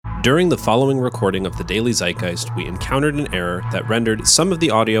During the following recording of the Daily Zeitgeist, we encountered an error that rendered some of the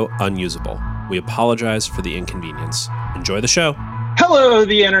audio unusable. We apologize for the inconvenience. Enjoy the show. Hello,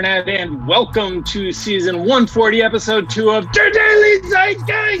 the internet, and welcome to season 140, episode 2 of The Daily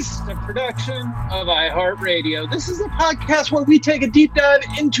Zeitgeist, a production of iHeartRadio. This is a podcast where we take a deep dive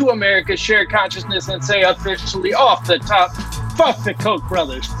into America's shared consciousness and say officially off the top, fuck the Koch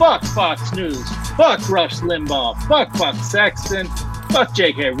brothers, fuck Fox News, fuck Rush Limbaugh, fuck Buck Sexton, fuck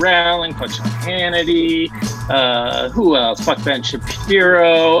J.K. Rowling, fuck Sean Hannity, who else? Fuck Ben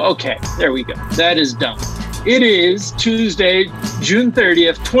Shapiro. Okay, there we go. That is done. It is Tuesday, June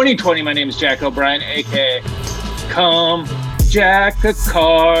 30th, 2020. My name is Jack O'Brien, a.k.a. Come, Jack a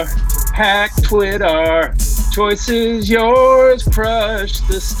car, hack Twitter, choice is yours, crush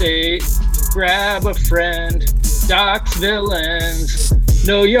the state, grab a friend, dox villains,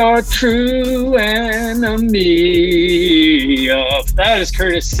 know your true enemy. That is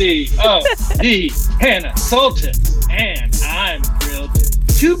courtesy of the Hannah Sultan, and I'm thrilled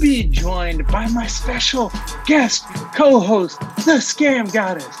to be joined by my special guest co-host, the scam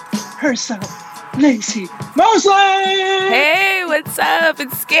goddess herself, Lacey Mosley. Hey, what's up?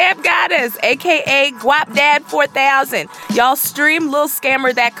 It's Scam Goddess, aka Guap Dad 4000. Y'all stream Lil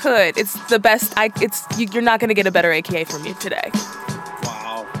Scammer That Could. It's the best. You're not gonna get a better AKA from me today.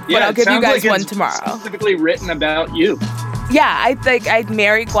 Wow. But I'll give you guys one tomorrow. Specifically written about you. Yeah, I think I'd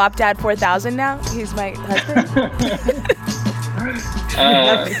marry Guap Dad 4000 now. He's my husband.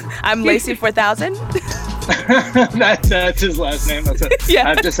 I'm Lacey 4000. That's his last name. That's it. Yeah.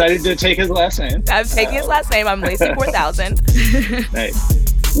 I've decided to take his last name. I'm taking his last name. I'm Lacey 4000. Nice.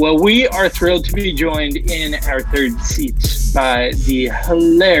 Well, we are thrilled to be joined in our third seat by the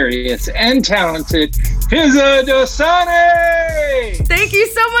hilarious and talented Pizza Dosani. Thank you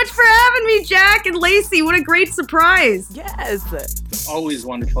so much for having me, Jack and Lacey. What a great surprise. Yes. It's always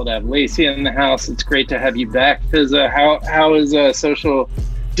wonderful to have Lacey in the house. It's great to have you back, Pizza. How is social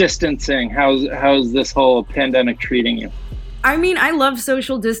distancing? How's this whole pandemic treating you? I mean, I love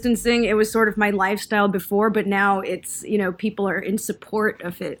social distancing. It was sort of my lifestyle before, but now it's, people are in support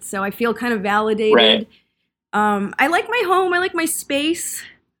of it. So I feel kind of validated. Right. I like my home. I like my space.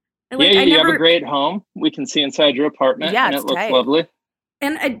 You have a great home. We can see inside your apartment, and it looks tight. lovely.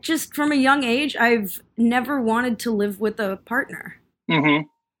 And I just from a young age, I've never wanted to live with a partner. Mm-hmm.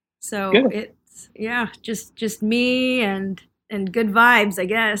 So Good. it's just me and good vibes, I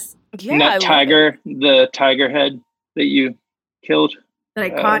guess. Yeah. And that tiger, the tiger head that you killed. That I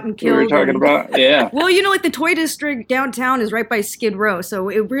caught and killed. We were talking about, yeah. Well, the toy district downtown is right by Skid Row, so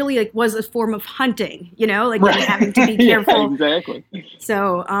it really was a form of hunting, Right. having to be careful. Yeah, exactly.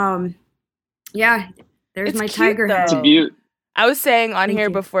 So, there's It's my cute, tiger head. It's a beaut. I was saying on Thank here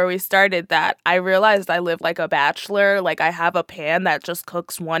you. before we started that I realized I live like a bachelor. Like I have a pan that just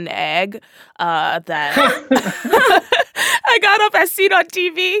cooks one egg. That I got up, I seen on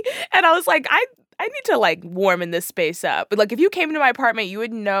TV, and I was like, I need to warm this space up. But if you came into my apartment, you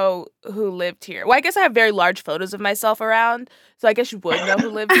would know who lived here. Well, I guess I have very large photos of myself around, so I guess you would know who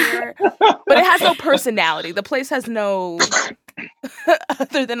lived here. But it has no personality. The place has no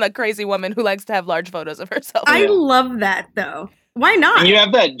other than a crazy woman who likes to have large photos of herself. I love that, though. Why not? And you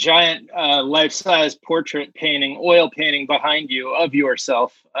have that giant life-size portrait painting, oil painting behind you of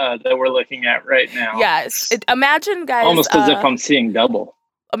yourself that we're looking at right now. Yes. Imagine, guys. Almost as if I'm seeing double.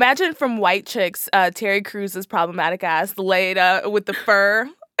 Imagine from White Chicks, Terry Crews's problematic ass laid with the fur,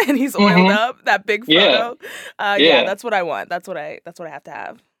 and he's oiled up. That big photo. Yeah, that's what I want. That's what I have to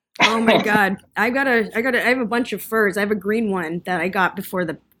have. Oh my God. I have a bunch of furs. I have a green one that I got before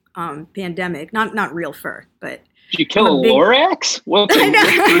the pandemic. Not real fur, but. Did you kill a Lorax? What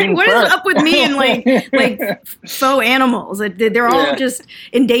is up with me and like faux animals? They're all just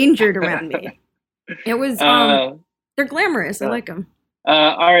endangered around me. It was they're glamorous. I like them.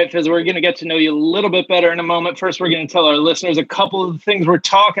 All right, Fizz, we're going to get to know you a little bit better in a moment. First, we're going to tell our listeners a couple of the things we're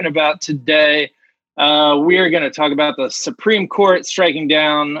talking about today. We are going to talk about the Supreme Court striking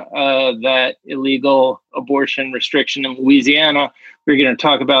down that illegal abortion restriction in Louisiana. We're going to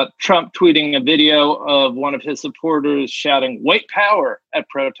talk about Trump tweeting a video of one of his supporters shouting white power at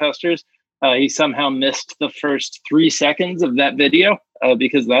protesters. He somehow missed the first 3 seconds of that video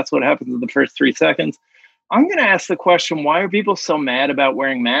because that's what happens in the first 3 seconds. I'm going to ask the question, why are people so mad about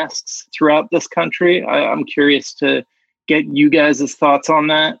wearing masks throughout this country? I'm curious to get you guys' thoughts on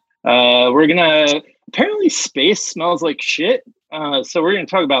that. Apparently space smells like shit. So we're going to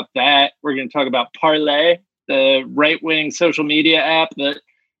talk about that. We're going to talk about Parler, the right-wing social media app that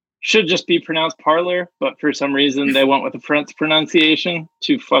should just be pronounced Parler, but for some reason they went with the French pronunciation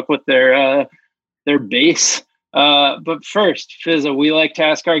to fuck with their base. But first, Fizza, we like to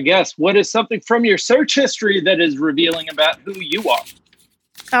ask our guests, what is something from your search history that is revealing about who you are?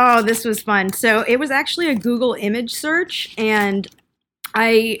 Oh, this was fun. So it was actually a Google image search, and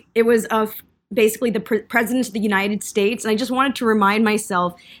it was of basically the president of the United States, and I just wanted to remind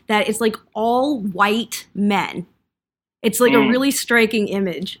myself that it's like all white men. It's like a really striking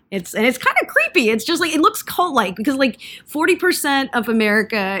image. It's kind of creepy. It's just like, it looks cult-like because like 40% of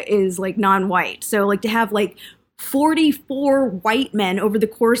America is like non-white. So like to have like 44 white men over the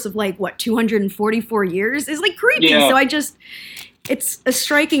course of like 244 years is like creepy. Yeah. So it's a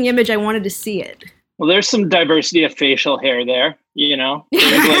striking image. I wanted to see it. Well, there's some diversity of facial hair there, you know.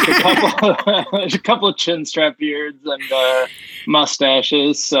 There's like a couple of chin strap beards and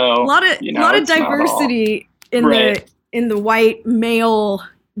mustaches. So a lot of diversity in the white male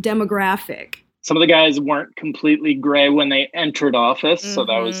demographic. Some of the guys weren't completely gray when they entered office, so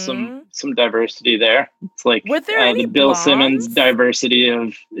that was some diversity there. It's like the Bill Simmons diversity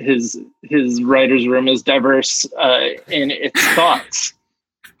of his writer's room is diverse in its thoughts.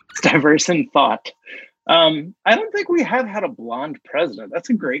 It's diverse in thought. I don't think we have had a blonde president. That's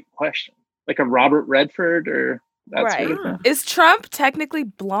a great question. Like a Robert Redford or that sort of thing. Is Trump technically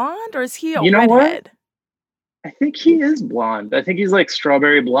blonde or is he a redhead? What? I think he is blonde. I think he's like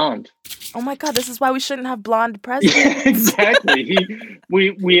strawberry blonde. Oh my God, this is why we shouldn't have blonde presidents. Exactly.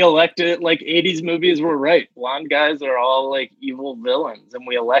 We elected, like 80s movies were right. Blonde guys are all like evil villains, and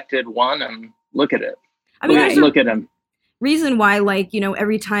we elected one, and look at it. I mean, look at him. Reason why, like,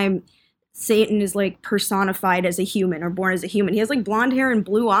 every time Satan is like personified as a human or born as a human, he has like blonde hair and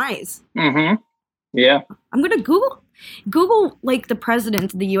blue eyes. Mm-hmm. Yeah. I'm gonna Google like the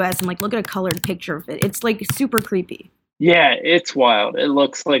president of the US and like look at a colored picture of it. It's like super creepy. Yeah, it's wild. It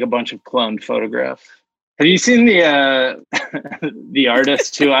looks like a bunch of cloned photographs. Have you seen the the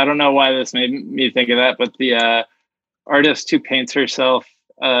artist who, I don't know why this made me think of that, but the artist who paints herself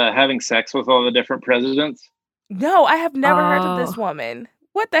having sex with all the different presidents? No, I have never heard of this woman.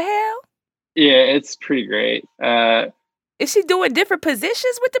 What the hell? Yeah, it's pretty great. Is she doing different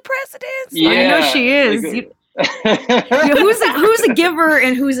positions with the presidents? Yeah, I know she is. Who's a giver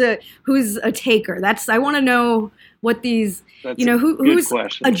and who's a taker? I want to know what these. Who's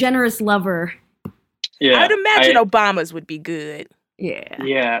question. A generous lover. Yeah, I'd imagine Obama's would be good.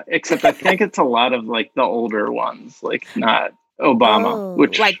 Yeah, except I think it's a lot of like the older ones, like not Obama,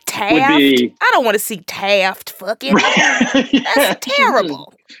 which like Taft. Would be... I don't want to see Taft fucking. That's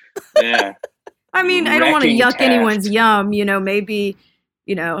terrible. Yeah. I mean, I don't want to yuck anyone's yum. Maybe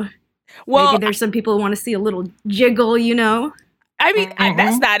maybe there's some people who want to see a little jiggle. I mean,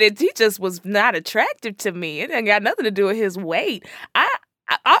 that's not it. He just was not attractive to me. It ain't got nothing to do with his weight. I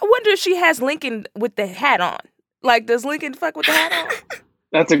wonder if she has Lincoln with the hat on. Like, does Lincoln fuck with the hat on?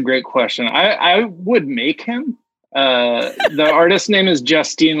 That's a great question. I would make him. The artist's name is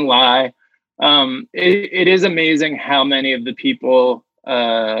Justine Lai. It is amazing how many of the people,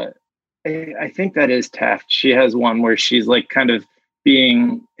 I think that is Taft. She has one where she's like kind of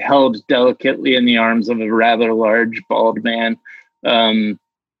being held delicately in the arms of a rather large bald man.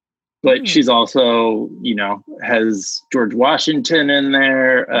 But she's also, has George Washington in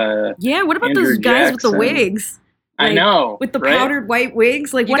there. Yeah, what about Andrew those guys Jackson. With the wigs? I know. With the powdered white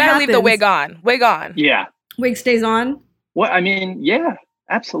wigs? Like, you what gotta happens? leave the wig on. Wig on. Yeah. Wig stays on? Well, I mean, yeah,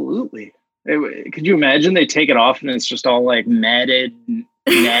 absolutely. Could you imagine they take it off and it's just all like matted,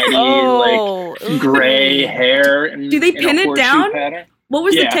 natty, like gray hair? And, do they pin it down? Pattern? What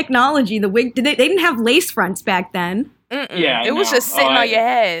was the technology? The wig? They didn't have lace fronts back then. Yeah, it was just sitting on your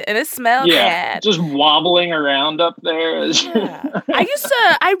head, and it smelled bad. Just wobbling around up there. Yeah.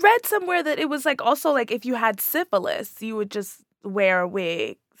 I read somewhere that it was like also like if you had syphilis, you would just wear a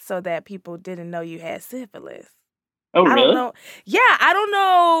wig so that people didn't know you had syphilis. Oh, really? I don't know. Yeah, I don't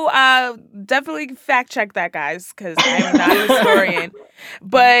know. Definitely fact check that, guys, because I'm not a historian.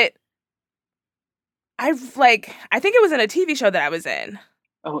 But I think it was in a TV show that I was in.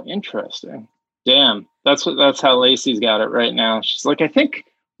 Oh, interesting. Damn, that's how Lacey's got it right now. She's like, I think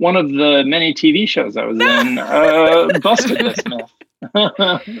one of the many TV shows I was in busted this myth.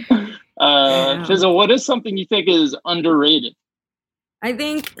 Fizza, what is something you think is underrated? I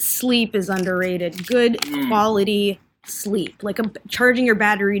think sleep is underrated. Good quality sleep, like charging your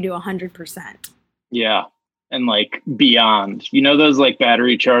battery to 100%. Yeah, and like beyond. Those like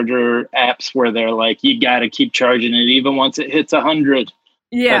battery charger apps where they're like, you got to keep charging it even once it hits 100.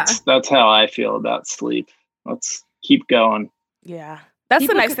 Yeah, that's how I feel about sleep. Let's keep going. Yeah, that's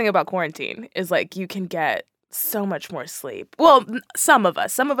the nice thing about quarantine is like you can get so much more sleep. Well, some of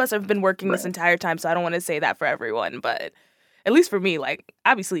us have been working this entire time, so I don't want to say that for everyone, but at least for me, like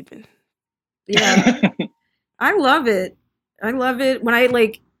I be sleeping. Yeah. I love it. I love it. When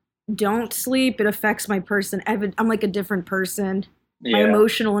I don't sleep, it affects my person. I'm like a different person. Yeah. My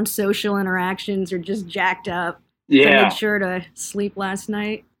emotional and social interactions are just jacked up. Yeah. So I made sure to sleep last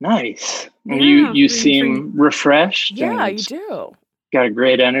night. Nice. Yeah, You seem refreshed. Yeah, and you do. Got a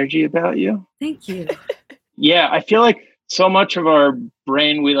great energy about you. Thank you. Yeah, I feel like so much of our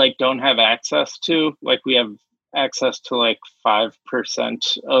brain we don't have access to. Like we have access to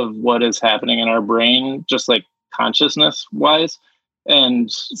 5% of what is happening in our brain, just consciousness wise. And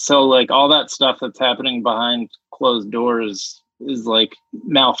so all that stuff that's happening behind closed doors is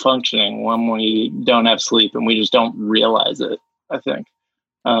malfunctioning when we don't have sleep and we just don't realize it, I think.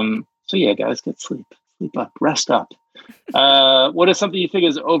 So yeah, guys, get sleep. Sleep up, rest up. What is something you think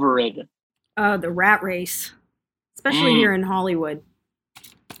is overrated? The rat race, especially here in Hollywood.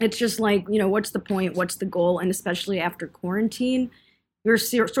 It's just what's the point? What's the goal? And especially after quarantine, you're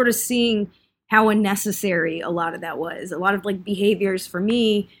sort of seeing how unnecessary a lot of that was. A lot of behaviors for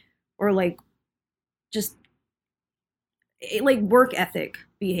me, or just work ethic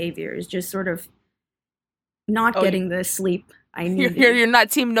behaviors, just sort of not getting the sleep I need. You're not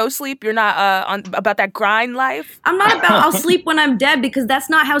team no sleep. You're not on about that grind life. I'm not about I'll sleep when I'm dead, because that's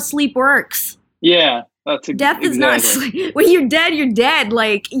not how sleep works. Yeah, that's death is not sleep. When you're dead, you're dead.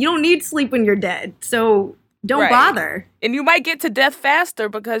 You don't need sleep when you're dead. So don't bother. And you might get to death faster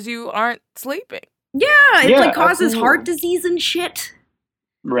because you aren't sleeping. Yeah, it causes absolutely. Heart disease and shit.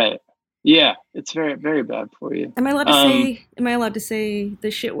 Right. Yeah, it's very, very bad for you. Am I allowed to say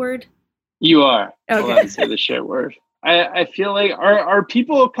the shit word? You are okay. allowed to say the shit word. I feel are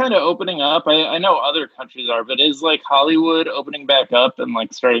people kind of opening up? I know other countries are, but is Hollywood opening back up and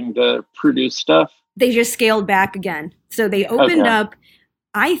starting to produce stuff? They just scaled back again. So they opened up.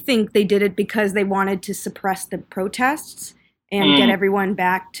 I think they did it because they wanted to suppress the protests and get everyone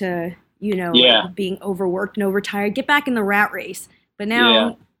back to, being overworked and overtired, get back in the rat race. But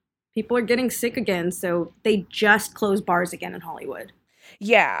now people are getting sick again. So they just closed bars again in Hollywood.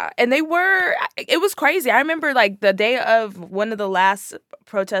 Yeah, and it was crazy. I remember the day of one of the last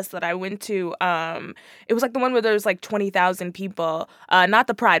protests that I went to, it was the one where there was 20,000 people, not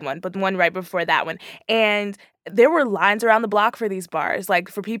the Pride one, but the one right before that one. And there were lines around the block for these bars.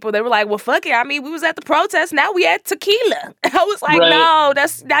 For people, they were well, fuck it. I mean, we was at the protest, now we at tequila. I was no,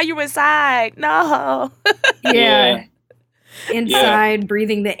 now you're inside. No. Yeah. Inside,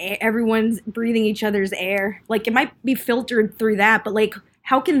 breathing the air. Everyone's breathing each other's air. It might be filtered through that, but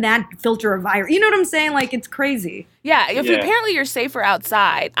how can that filter a virus? You know what I'm saying? It's crazy. Yeah, apparently you're safer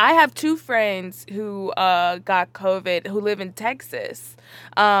outside. I have two friends who got COVID who live in Texas.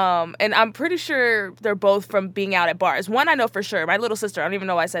 And I'm pretty sure they're both from being out at bars. One I know for sure. My little sister, I don't even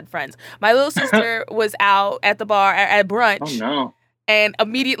know why I said friends. My little sister was out at the bar at brunch. Oh, no. And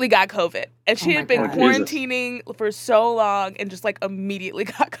immediately got COVID. And she had been quarantining for so long and just immediately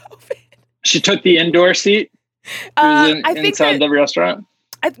got COVID. She took the indoor seat? I think inside the restaurant?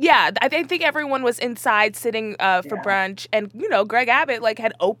 I think everyone was inside sitting for brunch. And, Greg Abbott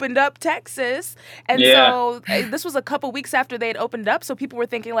had opened up Texas. And so this was a couple weeks after they had opened up. So people were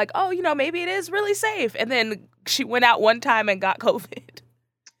thinking maybe it is really safe. And then she went out one time and got COVID.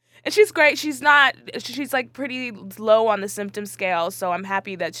 And she's great. She's pretty low on the symptom scale, so I'm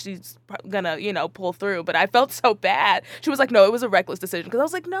happy that she's gonna, pull through. But I felt so bad. She was no, it was a reckless decision. Because I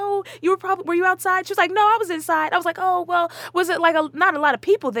was no, were you outside? She was no, I was inside. I was oh, well, was it not a lot of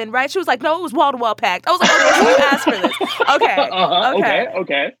people then, right? She was no, it was wall-to-wall packed. I was okay, so you asked for this.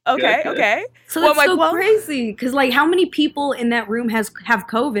 Okay. Okay. So that's so crazy. Because how many people in that room have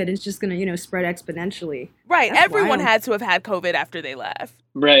COVID? It's just gonna, spread exponentially. Right. That's Everyone wild. had to have had COVID after they left.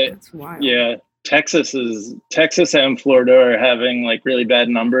 Right. That's wild. Yeah. Texas and Florida are having really bad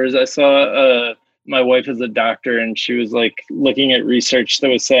numbers. I saw my wife is a doctor and she was looking at research that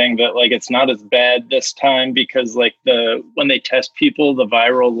was saying that it's not as bad this time because when they test people, the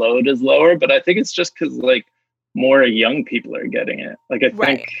viral load is lower. But I think it's just because more young people are getting it. I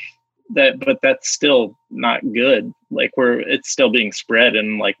think but that's still not good. It's still being spread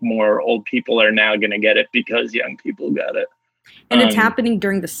and more old people are now going to get it because young people got it. And it's happening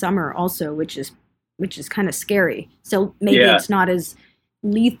during the summer also, which is kind of scary. So maybe it's not as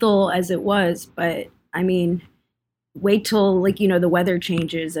lethal as it was, but I mean, wait till the weather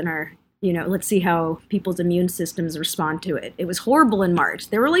changes and let's see how people's immune systems respond to it. It was horrible in March.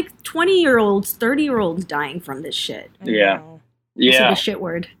 There were 20-year-olds, 30-year-olds dying from this shit. Yeah. Yeah. The shit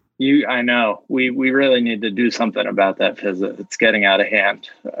word. I know. We really need to do something about that because it's getting out of hand.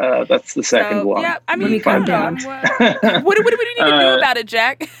 That's the second one. Yeah, I mean, let me calm down. What do we need to do about it,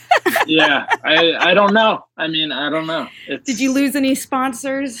 Jack? Yeah, I don't know. I mean, I don't know. Did you lose any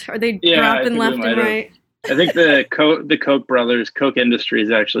sponsors? Are they dropping left and right? I think the Koch brothers, Koch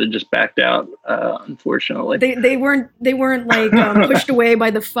Industries, actually just backed out. Unfortunately, they weren't like pushed away by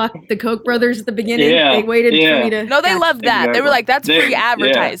the Koch brothers at the beginning. Yeah, They waited for me to. No, they loved that. Exactly. They were like, "That's free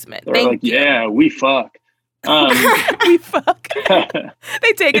advertisement." Yeah. They were like, you. "Yeah, we fuck." We fuck.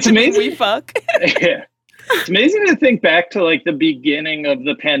 They take it to mean we fuck. Yeah. It's amazing to think back to like the beginning of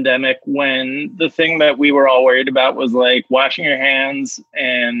the pandemic when the thing that we were all worried about was like washing your hands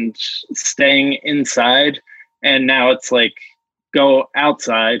and staying inside. And now it's like, go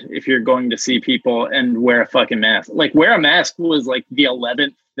outside if you're going to see people and wear a fucking mask. Like wear a mask was like the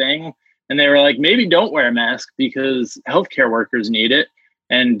 11th thing. And they were like, maybe don't wear a mask because healthcare workers need it.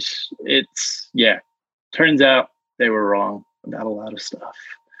 And turns out they were wrong about a lot of stuff.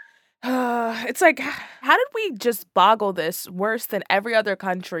 It's like, how did we just boggle this worse than every other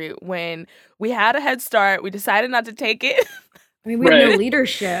country when we had a head start, we decided not to take it? I mean, we have no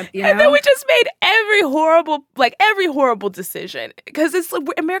leadership, you know? And then we just made every horrible decision. Because it's like,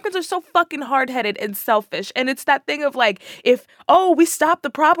 Americans are so fucking hard-headed and selfish. And it's that thing of like, we stopped the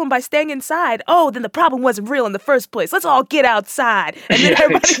problem by staying inside, then the problem wasn't real in the first place. Let's all get outside. And then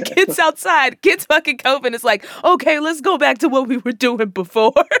everybody gets outside, gets fucking COVID. It's like, okay, let's go back to what we were doing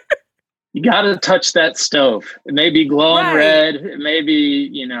before. You gotta touch that stove. It may be glowing red. It may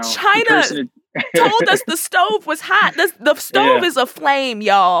be, China told us the stove was hot. The stove is aflame,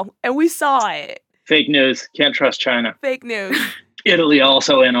 y'all. And we saw it. Fake news. Can't trust China. Fake news. Italy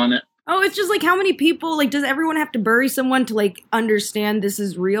also in on it. Oh, it's just like how many people, like, does everyone have to bury someone to, like, understand this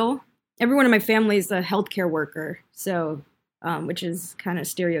is real? Everyone in my family is a healthcare worker, so, which is kind of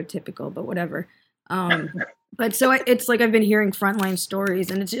stereotypical, but whatever. But so it's like I've been hearing frontline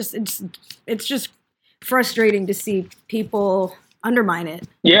stories, and it's just frustrating to see people undermine it.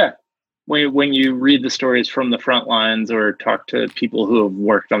 Yeah. When you read the stories from the front lines or talk to people who have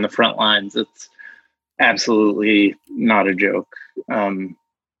worked on the front lines, it's absolutely not a joke.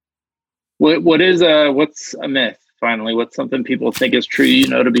 What's a myth? Finally, what's something people think is true,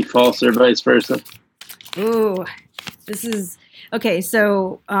 to be false or vice versa? Ooh, this is okay.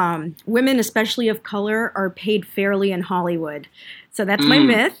 So, women, especially of color, are paid fairly in Hollywood. So that's my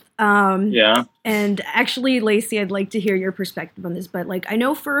myth. Yeah. And actually, Lacey, I'd like to hear your perspective on this. But like, I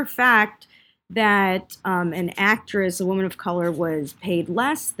know for a fact that an actress, a woman of color, was paid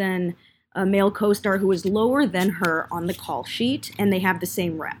less than a male co-star who was lower than her on the call sheet, and they have the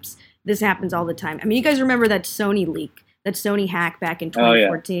same reps. This happens all the time. I mean, you guys remember that Sony leak, that Sony hack back in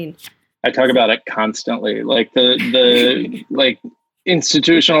 2014? Oh, yeah. I talk about it constantly, like the like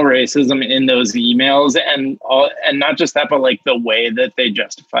institutional racism in those emails, and not just that, but like the way that they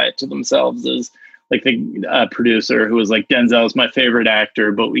justify it to themselves is like the producer who was like, Denzel's my favorite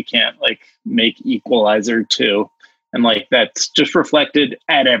actor, but we can't like make Equalizer 2. And like, that's just reflected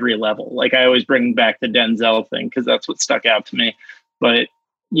at every level. Like I always bring back the Denzel thing because that's what stuck out to me. But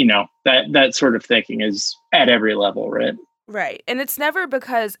that sort of thinking is at every level, right? Right. And it's never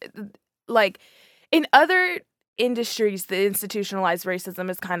because like in other industries, the institutionalized racism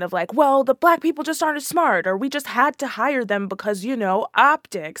is kind of like, well, the black people just aren't as smart, or we just had to hire them because,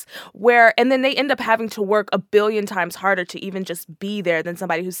 optics, and then they end up having to work a billion times harder to even just be there than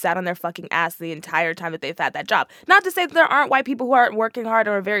somebody who sat on their fucking ass the entire time that they've had that job. Not to say that there aren't white people who aren't working hard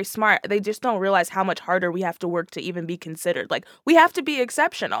or are very smart. They just don't realize how much harder we have to work to even be considered. Like, we have to be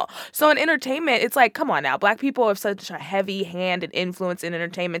exceptional. So in entertainment, it's like, come on now, black people have such a heavy hand and influence in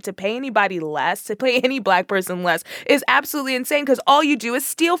entertainment. To pay anybody less, to pay any black person less is absolutely insane because all you do is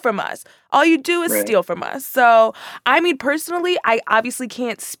steal from us. All you do is steal from us. So, I mean, personally, I obviously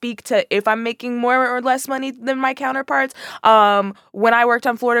can't speak to if I'm making more or less money than my counterparts. When I worked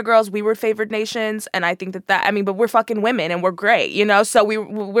on Florida Girls, we were favored nations, and I think but we're fucking women and we're great, so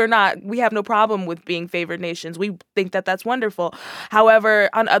we have no problem with being favored nations. We think that that's wonderful. However,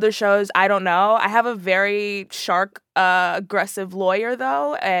 on other shows, I don't know. I have a very shark aggressive lawyer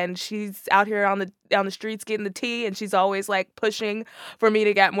though, and she's out here on the streets getting the tea, and she's always like pushing for me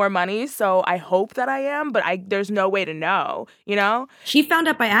to get more money. So I hope that I am, but there's no way to know, She found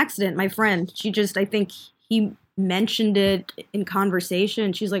out by accident, my friend. I think he mentioned it in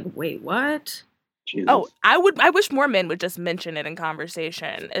conversation. She's like, wait, what? Jesus. Oh, I wish more men would just mention it in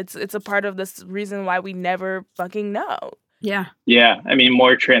conversation. It's a part of this reason why we never fucking know. Yeah. Yeah. I mean,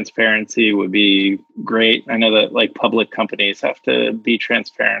 more transparency would be great. I know that like public companies have to be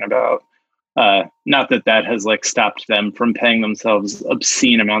transparent about, not that has like stopped them from paying themselves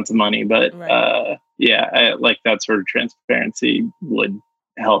obscene amounts of money, but like that sort of transparency would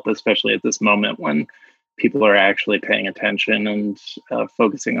help, especially at this moment when people are actually paying attention and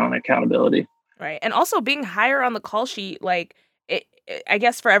focusing on accountability. Right. And also being higher on the call sheet, like I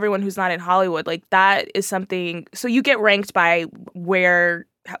guess for everyone who's not in Hollywood, like that is something. So you get ranked by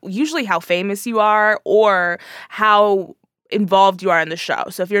usually how famous you are or how involved you are in the show.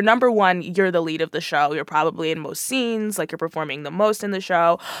 So if you're number one, you're the lead of the show. You're probably in most scenes, like you're performing the most in the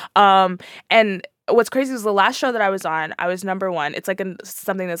show. And what's crazy is the last show that I was on, I was number one. It's like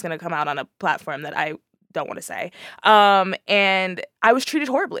something that's going to come out on a platform that I don't want to say. And I was treated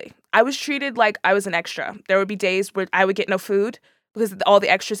horribly. I was treated like I was an extra. There would be days where I would get no food because all the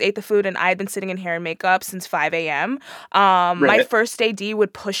extras ate the food and I had been sitting in hair and makeup since 5 a.m. My first AD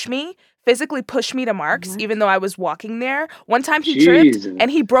would physically push me to marks, even though I was walking there. One time he tripped and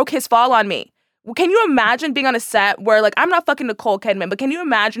he broke his fall on me. Can you imagine being on a set where, like, I'm not fucking Nicole Kidman, but can you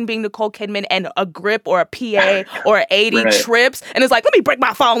imagine being Nicole Kidman and a grip or a PA or an AD trips and it's like, let me break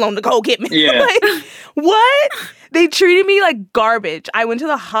my fall on Nicole Kidman? Yeah. Like, what? They treated me like garbage. I went to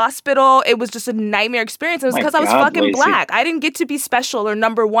the hospital. It was just a nightmare experience. It was because I was fucking Lacey. black. I didn't get to be special or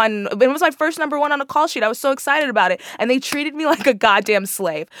number one. It was my first number one on a call sheet. I was so excited about it. And they treated me like a goddamn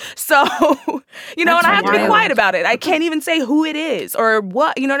slave. So, and I have to be quiet about it. I can't even say who it is or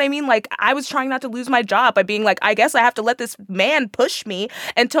what. You know what I mean? Like, I was trying not to lose my job by being like, I guess I have to let this man push me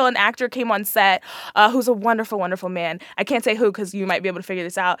until an actor came on set who's a wonderful, wonderful man. I can't say who because you might be able to figure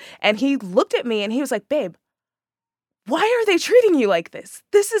this out. And he looked at me and he was like, babe, why are they treating you like this?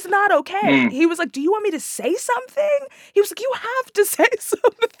 This is not okay. He was like, do you want me to say something? He was like, you have to say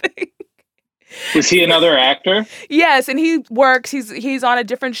something. Was he another actor? Yes, and he works. He's on a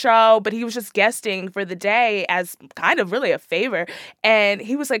different show, but he was just guesting for the day as kind of really a favor. And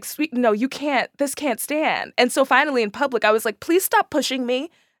he was like, sweet, no, you can't. This can't stand. And so finally in public, I was like, please stop pushing me.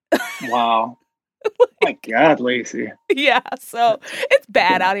 Wow. My God, Lacey. Yeah, so it's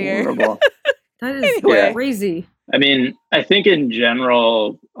bad out here. Horrible. That is crazy. I mean, I think in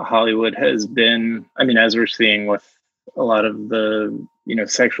general, Hollywood has been, as we're seeing with a lot of the,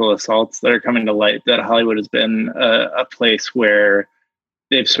 sexual assaults that are coming to light, that Hollywood has been a place where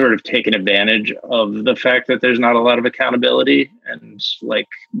they've sort of taken advantage of the fact that there's not a lot of accountability, and like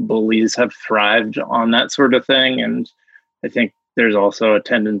bullies have thrived on that sort of thing. And I think there's also a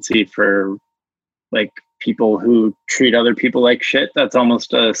tendency for like people who treat other people like shit. That's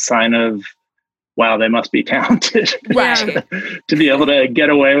almost a sign of, wow, they must be talented Right. to be able to get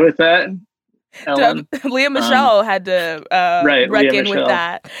away with that. Leah Michele had to reckon with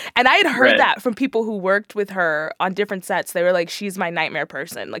that. And I had heard that from people who worked with her on different sets. They were like, she's my nightmare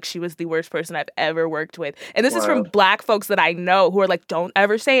person. Like, she was the worst person I've ever worked with. And this is from Black folks that I know who are like, don't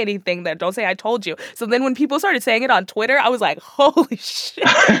ever say anything. Don't say I told you. So then when people started saying it on Twitter, I was like, holy shit.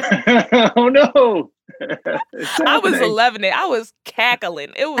 Oh, no. I was 11. I was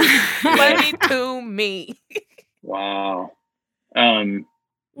cackling. It was funny to me. Wow.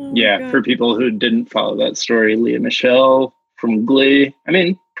 For people who didn't follow that story, Leah Michele from Glee.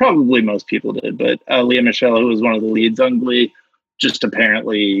 Probably most people did, but Leah Michele, who was one of the leads on Glee, just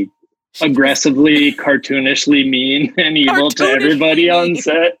apparently aggressively, cartoonishly mean and evil to everybody on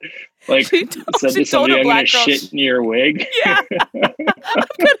set. Like, said to somebody, I'm going to shit in your wig. Yeah. I'm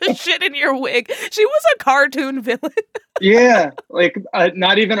going to shit in your wig. She was a cartoon villain. Yeah. Like,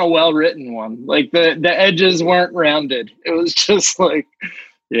 not even a well-written one. Like, the edges weren't rounded. It was just like,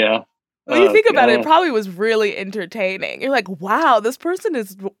 yeah. When you think about it, it probably was really entertaining. You're like, wow, this person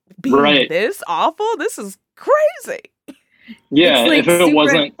is being this awful? This is crazy. Yeah, like if it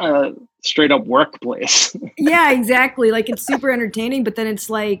wasn't a straight-up workplace. Yeah, exactly. Like, it's super entertaining, but then it's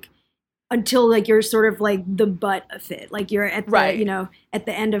like, until like you're sort of like the butt of it, like you're at the at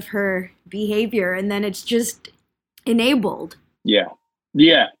the end of her behavior, and then it's just enabled.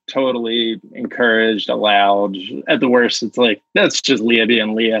 Yeah, totally encouraged, allowed. At the worst, it's like that's just Leah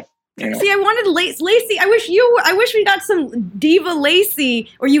being Leah. See, I wanted Lacey. I wish we got some Diva Lacey,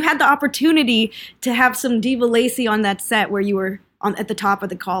 or you had the opportunity to have some Diva Lacey on that set where you were at the top of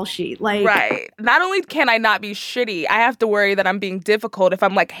the call sheet. Like, right. Not only can I not be shitty, I have to worry that I'm being difficult if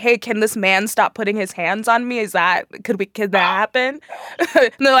I'm like, hey, can this man stop putting his hands on me? Could that happen?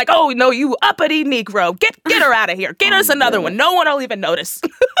 And they're like, oh no, you uppity Negro. Get her out of here. Get us another one. No one will even notice.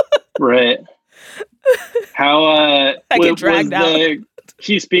 Right. How I get dragged out.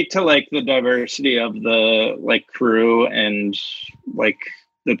 Can you speak to like the diversity of the like crew and like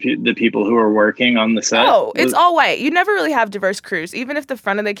the people who are working on the set? Oh, it's all white. You never really have diverse crews. Even if the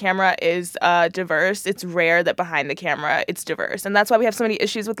front of the camera is diverse, it's rare that behind the camera it's diverse. And that's why we have so many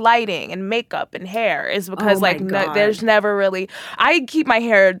issues with lighting and makeup and hair, is because there's never really... I keep my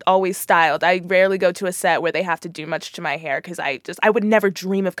hair always styled. I rarely go to a set where they have to do much to my hair because I would never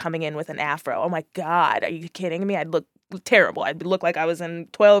dream of coming in with an afro. Oh my God, are you kidding me? I'd look terrible. I'd look like I was in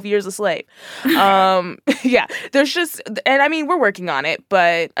 12 Years a Slave. Yeah, there's just, and I mean, we're working on it,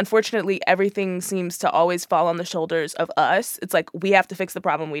 but unfortunately, everything seems to always fall on the shoulders of us. It's like we have to fix the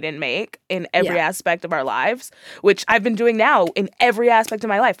problem we didn't make in every aspect of our lives, which I've been doing now in every aspect of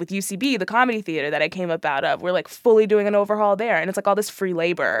my life with UCB, the comedy theater that I came up out of. We're like fully doing an overhaul there, and it's like all this free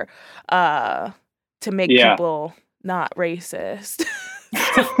labor to make people not racist.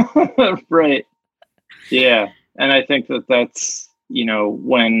 Right. Yeah. And I think that's,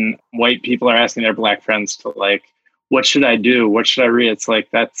 when white people are asking their black friends to like, what should I do? What should I read? It's like,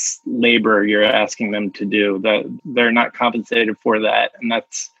 that's labor you're asking them to do, that they're not compensated for that. And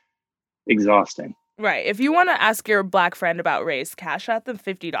that's exhausting. Right. If you want to ask your black friend about race, cash out them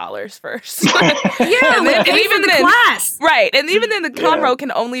 $50 first. And even the class. Right. And even then, the convo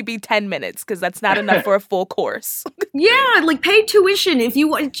can only be 10 minutes because that's not enough for a full course. Like pay tuition if you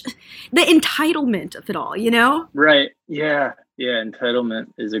want. The entitlement of it all, Right. Yeah. Yeah. Entitlement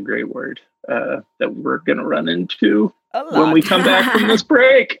is a great word that we're going to run into when we come back from this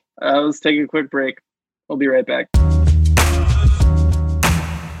break. Let's take a quick break. We'll be right back.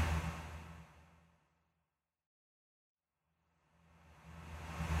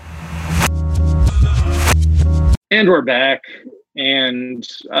 And we're back. And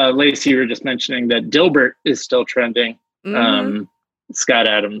Lacey, you were just mentioning that Dilbert is still trending. Mm-hmm. Scott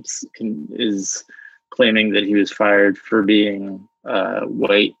Adams is claiming that he was fired for being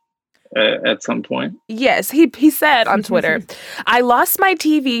white at some point. Yes, he said on Twitter, I lost my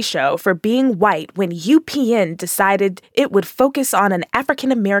TV show for being white when UPN decided it would focus on an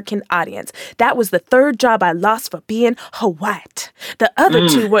African-American audience. That was the third job I lost for being white. The other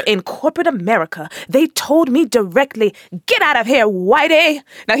two were in corporate America. They told me directly, get out of here, whitey.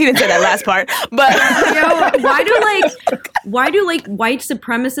 Now, he didn't say that last part, but... why do white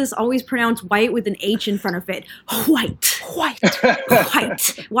supremacists always pronounce white with an H in front of it? White.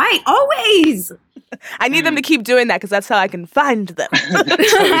 White. Always. I need them to keep doing that because that's how I can find them.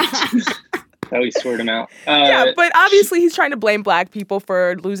 How we sort them out. Yeah, but obviously he's trying to blame black people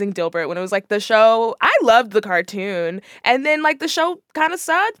for losing Dilbert when it was like the show. I loved the cartoon, and then like the show kind of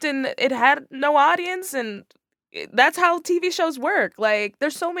sucked and it had no audience, and that's how TV shows work. Like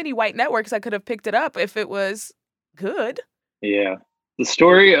there's so many white networks that could have picked it up if it was good. Yeah. The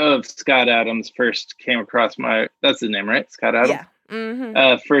story of Scott Adams first came across that's his name, right? Scott Adams? Yeah.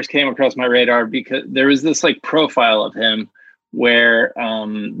 Mm-hmm. First came across my radar because there was this like profile of him where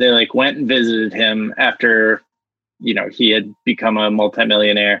they like went and visited him after, he had become a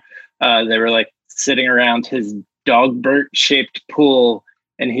multimillionaire. They were like sitting around his Dogbert shaped pool,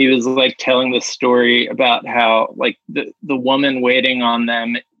 and he was like telling the story about how like the woman waiting on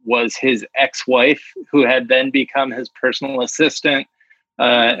them was his ex-wife, who had then become his personal assistant,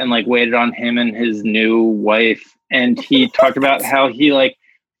 and like waited on him and his new wife. And he talked about how he like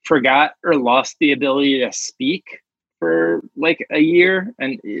forgot or lost the ability to speak for like a year,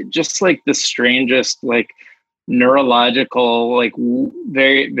 and just like the strangest like neurological, like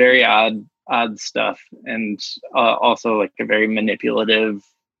very, very odd stuff. And also like a very manipulative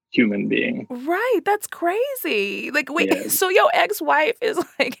human being. Right. That's crazy. Like, wait, so your ex-wife is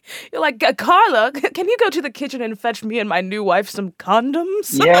like, you're like, Carla, can you go to the kitchen and fetch me and my new wife some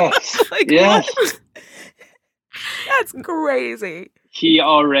condoms? Yes. Yes. What? That's crazy. He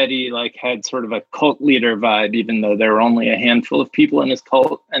already like had sort of a cult leader vibe, even though there were only a handful of people in his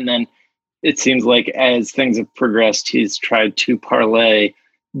cult. And then it seems like as things have progressed, he's tried to parlay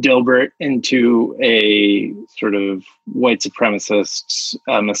Dilbert into a sort of white supremacist,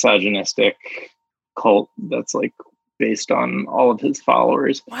 misogynistic cult that's like based on all of his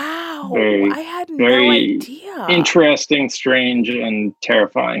followers. Wow. I had no idea. Interesting, strange, and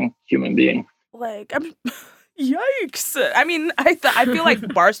terrifying human being. Like, yikes. I mean, I feel like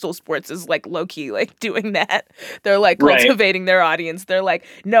Barstool Sports is like low-key like doing that. They're like cultivating their audience. They're like,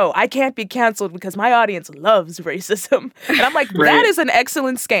 no, I can't be canceled because my audience loves racism. And I'm like, that is an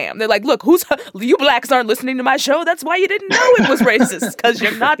excellent scam. They're like, look, you blacks aren't listening to my show. That's why you didn't know it was racist, because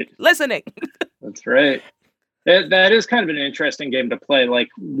you're not listening. That's right. That is kind of an interesting game to play. Like,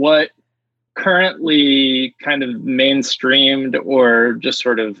 what currently kind of mainstreamed or just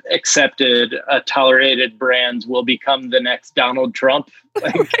sort of accepted, tolerated brands will become the next Donald Trump,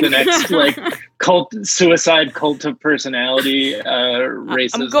 like the next like suicide cult of personality,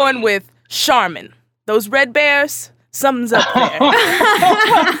 racism. I'm going with Charmin. Those red bears, something's up there.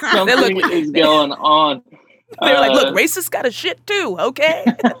 Something is going on. They're like, look, racists got a shit too, okay?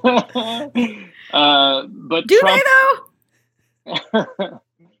 But do Trump, they though?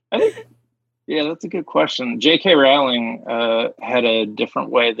 I think. Yeah, that's a good question. J.K. Rowling had a different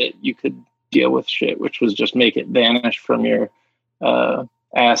way that you could deal with shit, which was just make it vanish from your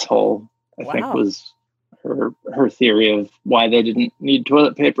asshole. I think was her theory of why they didn't need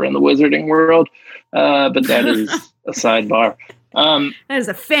toilet paper in the wizarding world. But that is a sidebar. That is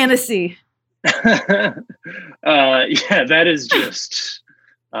a fantasy. Yeah, that is just,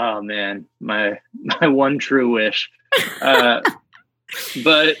 oh man, my one true wish. But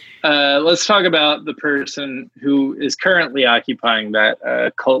let's talk about the person who is currently occupying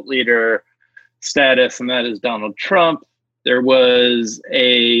that cult leader status, and that is Donald Trump. There was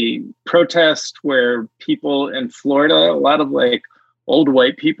a protest where people in Florida, a lot of like old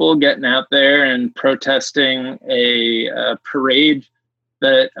white people getting out there and protesting a parade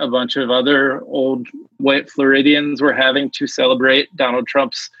that a bunch of other old white Floridians were having to celebrate Donald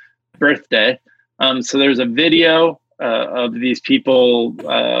Trump's birthday. So there's a video of these people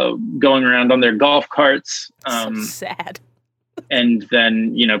going around on their golf carts. So sad. And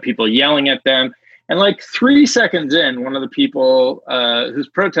then, people yelling at them. And like 3 seconds in, one of the people who's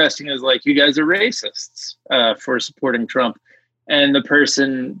protesting is like, you guys are racists for supporting Trump. And the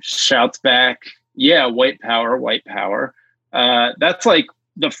person shouts back, yeah, white power, white power. That's like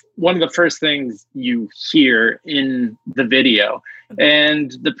one of the first things you hear in the video.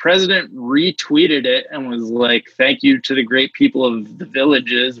 And the president retweeted it and was like, thank you to the great people of the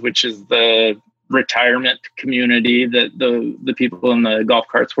Villages, which is the retirement community that the people in the golf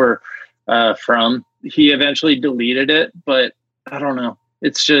carts were from. He eventually deleted it, but I don't know.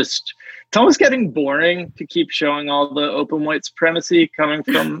 It's almost getting boring to keep showing all the open white supremacy coming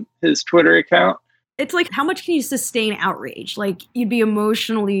from his Twitter account. It's like, how much can you sustain outrage? Like, you'd be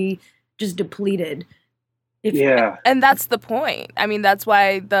emotionally just depleted. Yeah. And that's the point. I mean, that's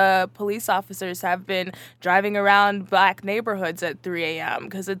why the police officers have been driving around black neighborhoods at 3 a.m.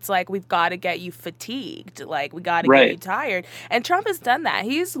 because it's like, we've got to get you fatigued. Like, we got to get you tired. And Trump has done that.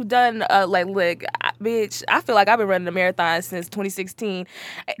 He's done, bitch, I feel like I've been running a marathon since 2016.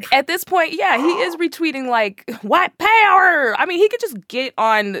 At this point, yeah, he is retweeting, like, white power. I mean, he could just get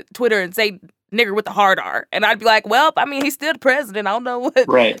on Twitter and say nigger with the hard R. And I'd be like, well, I mean, he's still the president. I don't know what,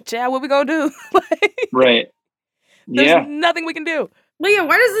 Chad, what we gonna do? Right. There's nothing we can do. Well, yeah,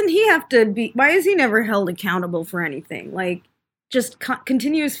 why doesn't he have to be, why is he never held accountable for anything? Like, just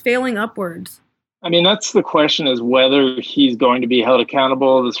continues failing upwards. I mean, that's the question, is whether he's going to be held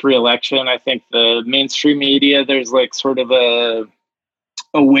accountable this re-election. I think the mainstream media, there's like sort of a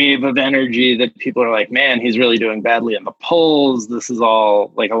wave of energy that people are like, man, he's really doing badly in the polls. This is all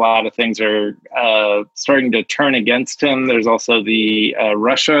like, a lot of things are starting to turn against him. There's also the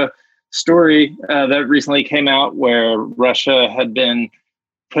Russia story that recently came out where Russia had been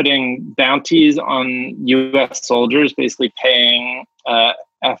putting bounties on U.S. soldiers, basically paying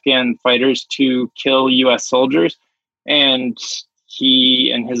Afghan fighters to kill U.S. soldiers. And he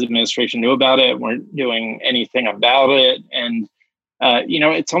and his administration knew about it, weren't doing anything about it. And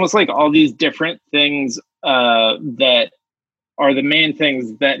it's almost like all these different things that are the main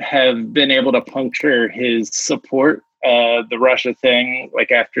things that have been able to puncture his support. The Russia thing,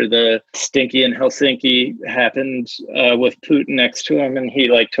 like after the Stinky in Helsinki happened with Putin next to him, and he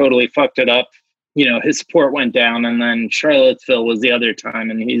like totally fucked it up. His support went down, and then Charlottesville was the other time,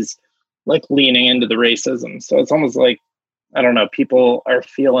 and he's like leaning into the racism. So it's almost like, I don't know, people are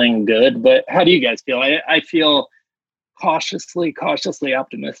feeling good, but how do you guys feel? I feel cautiously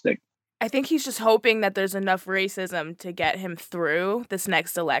optimistic. I think he's just hoping that there's enough racism to get him through this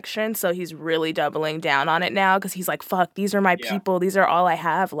next election. So he's really doubling down on it now because he's like, fuck, these are my people. These are all I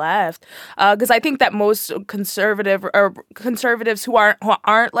have left. Because I think that most conservatives who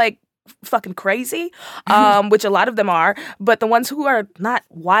aren't like fucking crazy, which a lot of them are, but the ones who are not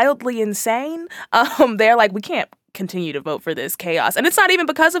wildly insane, they're like, we can't continue to vote for this chaos. And it's not even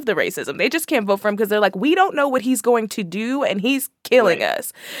because of the racism. They just can't vote for him because they're like, we don't know what he's going to do and he's killing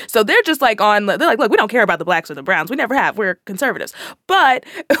us. So they're just like they're like, look, we don't care about the blacks or the browns. We never have. We're conservatives. But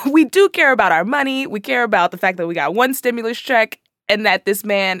we do care about our money. We care about the fact that we got one stimulus check and that this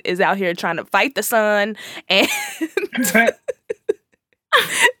man is out here trying to fight the sun. And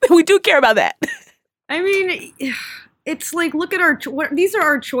we do care about that. I mean, it's like, look at these are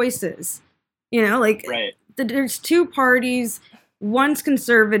our choices. There's two parties. One's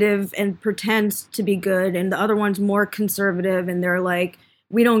conservative and pretends to be good, and the other one's more conservative, and they're like,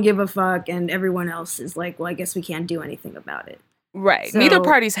 we don't give a fuck, and everyone else is like, well, I guess we can't do anything about it. Right. So, neither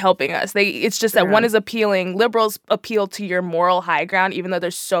party's helping us. It's just that one is appealing. Liberals appeal to your moral high ground, even though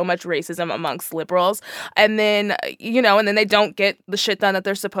there's so much racism amongst liberals. And then, and then they don't get the shit done that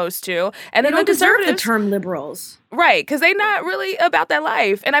they're supposed to. And then they don't the deserve conservatives the term liberals. Right, because they're not really about that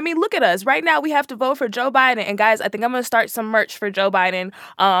life. And I mean, look at us. Right now, we have to vote for Joe Biden. And guys, I think I'm going to start some merch for Joe Biden.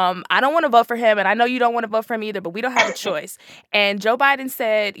 I don't want to vote for him, and I know you don't want to vote for him either, but we don't have a choice. And Joe Biden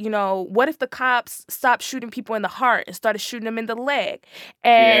said, what if the cops stopped shooting people in the heart and started shooting them in the leg?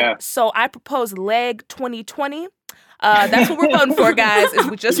 And so I propose leg 2020. That's what we're voting for, guys, is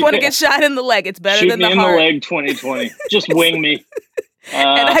we just want to get shot in the leg. It's better than the heart. Shoot me in the leg 2020. Just wing me.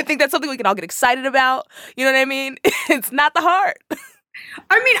 And I think that's something we can all get excited about. You know what I mean? It's not the heart.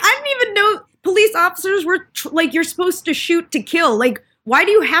 I mean, I didn't even know police officers were you're supposed to shoot to kill. Like, why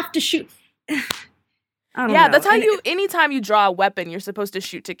do you have to shoot? I don't know. That's how anytime you draw a weapon, you're supposed to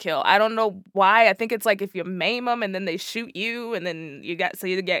shoot to kill. I don't know why. I think it's like if you maim them and then they shoot you and then you got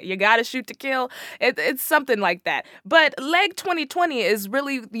to shoot to kill. It's something like that. But leg 2020 is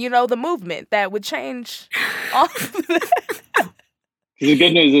really, the movement that would change all of that. The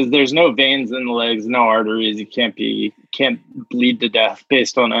good news is there's no veins in the legs, no arteries. You can't bleed to death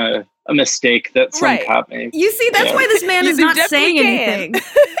based on a mistake that some cop made. You see, that's why this man is not saying anything.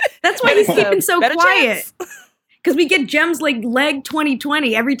 That's why he's keeping so quiet. Because we get gems like leg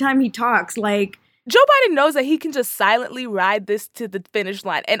 2020 every time he talks. Like, Joe Biden knows that he can just silently ride this to the finish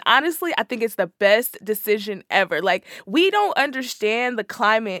line. And honestly, I think it's the best decision ever. Like, we don't understand the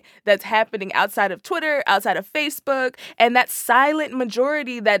climate that's happening outside of Twitter, outside of Facebook, and that silent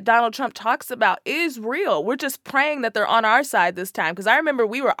majority that Donald Trump talks about is real. We're just praying that they're on our side this time. Because I remember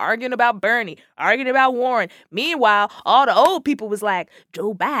we were arguing about Bernie, arguing about Warren. Meanwhile, all the old people was like,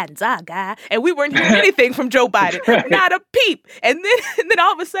 Joe Biden's our guy. And we weren't hearing anything from Joe Biden. Not a peep. And then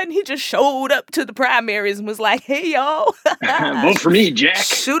all of a sudden, he just showed up to the primaries and was like, hey, y'all. Vote for me, Jack.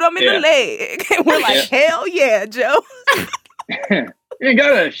 Shoot him in the leg. And we're like, hell yeah, Joe. You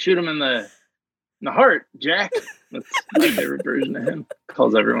gotta shoot him in the heart, Jack. That's my favorite version of him.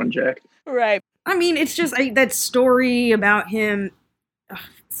 Calls everyone Jack. Right. I mean, it's just that story about him.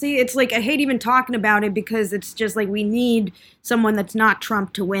 See, it's like I hate even talking about it because it's just like we need someone that's not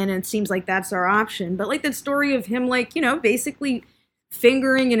Trump to win, and it seems like that's our option. But like that story of him, like, basically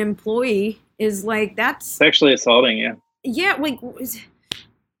fingering an employee is like, that's sexually assaulting you. Yeah, like,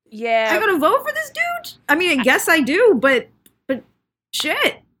 yeah. I gotta vote for this dude? I mean, I guess I do, but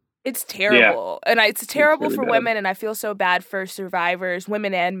shit. It's terrible. Yeah. And it's terrible really for bad. women, and I feel so bad for survivors,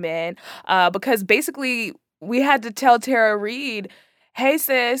 women and men, because basically we had to tell Tara Reid, hey,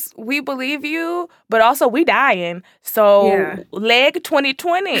 sis, we believe you, but also we dying. So leg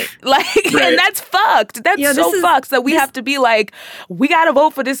 2020. Like, right. And that's fucked. That's fucked that we have to be like, we got to vote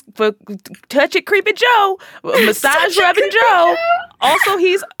for this, for Touch It Creepy Joe, Massage Rubbing Joe. Also,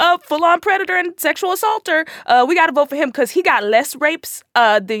 he's a full-on predator and sexual assaulter. We got to vote for him because he got less rapes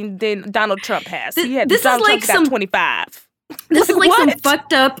than Donald Trump has. Donald Trump got 25. This is like some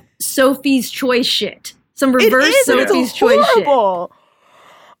fucked up Sophie's Choice shit. Some reverse Sophie's Choice shit.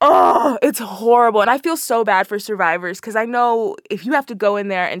 Oh, it's horrible. And I feel so bad for survivors because I know if you have to go in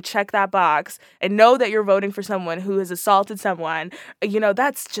there and check that box and know that you're voting for someone who has assaulted someone,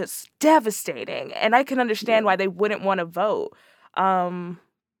 that's just devastating. And I can understand why they wouldn't want to vote.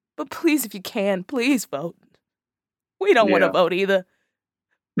 But please, if you can, please vote. We don't want to vote either.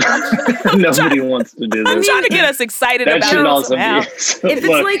 Nobody wants to do this. I'm trying to get us excited that about should it also somehow. be. So,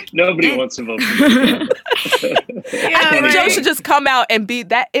 look, nobody wants to vote for me. I think Joe should just come out and be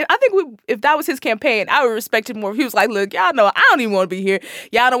that. I think if that was his campaign, I would respect him more. If he was like, look, y'all know I don't even want to be here.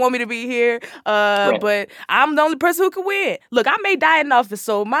 Y'all don't want me to be here. But I'm the only person who can win. Look, I may die in office,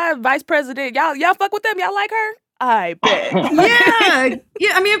 so my vice president, y'all fuck with them. Y'all like her? I bet.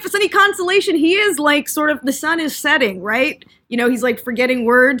 Yeah. I mean, if it's any consolation, he is like sort of the sun is setting, right? He's like forgetting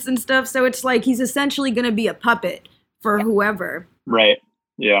words and stuff. So it's like he's essentially going to be a puppet for whoever. Right.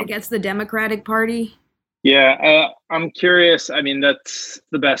 Yeah. Against the Democratic Party. Yeah. I'm curious. I mean, that's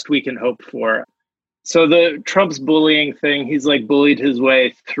the best we can hope for. So the Trump's bullying thing, he's like bullied his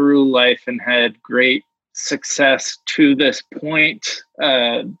way through life and had great success to this point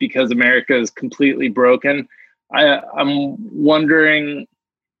because America is completely broken. I'm wondering,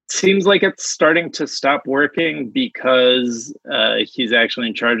 seems like it's starting to stop working because he's actually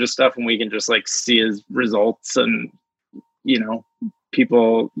in charge of stuff and we can just like see his results and,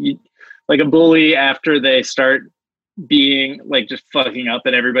 people like a bully after they start being like just fucking up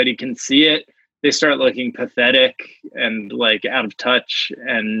and everybody can see it. They start looking pathetic and like out of touch.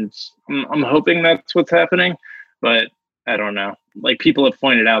 And I'm hoping that's what's happening, but I don't know. Like people have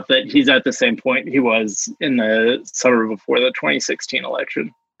pointed out that he's at the same point he was in the summer before the 2016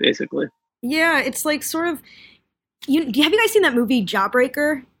 election, basically. Yeah, it's like sort of. Have you guys seen that movie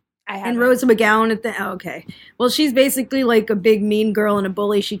Jawbreaker? And Rose McGowan at the okay. Well, she's basically like a big mean girl and a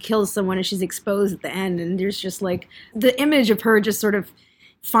bully. She kills someone and she's exposed at the end. And there's just like the image of her just sort of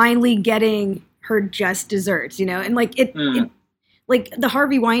finally getting her just desserts, you know? And like it like the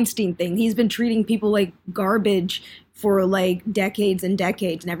Harvey Weinstein thing. He's been treating people like garbage for like decades and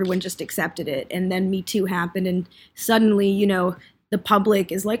decades, and everyone just accepted it. And then Me Too happened, and suddenly, you know, the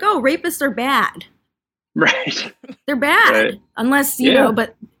public is like, oh, rapists are bad. Right. They're bad. Right. Unless, you know,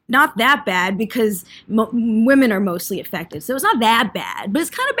 but not that bad because women are mostly affected. So it's not that bad, but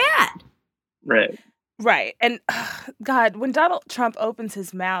it's kind of bad. Right. Right. And God, when Donald Trump opens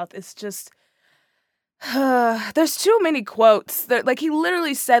his mouth, it's just, there's too many quotes. Like he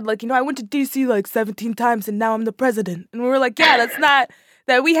literally said, like, you know, I went to DC like 17 times and now I'm the president. And we were like, yeah, that's not,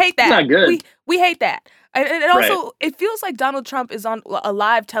 that we hate that. Not good. We hate that. And also, it feels like Donald Trump is on a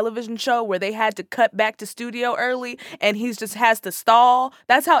live television show where they had to cut back to studio early and he just has to stall.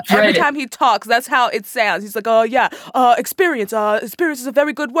 That's how every time he talks, that's how it sounds. He's like, oh, yeah, experience. Experience is a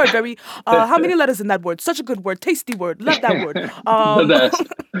very good word. Very, how many letters in that word? Such a good word. Tasty word. Love that word. The best.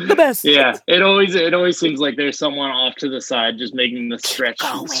 The best. Yeah. It always seems like there's someone off to the side just making the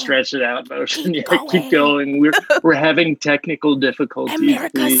stretch it out motion. Keep going. We're having technical difficulties.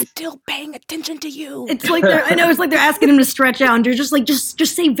 America's still paying attention to you. It's like it's like they're asking him to stretch out, and they're just like, just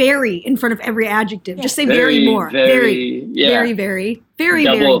say very in front of every adjective. Yeah. Just say very more. Very, very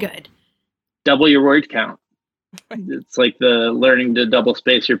good. Double your word count. It's like the learning to double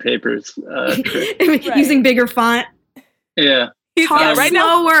space your papers using bigger font. Yeah. Talk slower.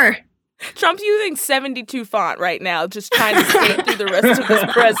 Now, Trump's using 72 font right now, just trying to skate through the rest of his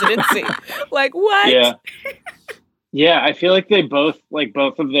presidency. Like, what? Yeah. Yeah, I feel like both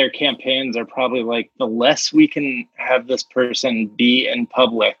of their campaigns are probably like, the less we can have this person be in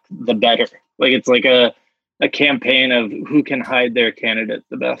public, the better. Like it's like a campaign of who can hide their candidate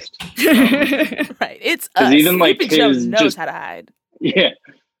the best. Right. It's us. Even like his knows how to hide. Yeah.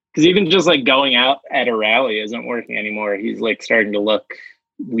 Because even just like going out at a rally isn't working anymore. He's like starting to look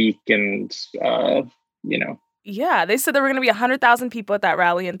weak and you know. Yeah, they said there were going to be 100,000 people at that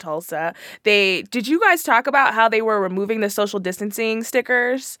rally in Tulsa. Did you guys talk about how they were removing the social distancing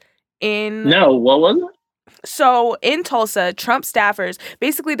stickers in? No, what was it? So in Tulsa, Trump staffers,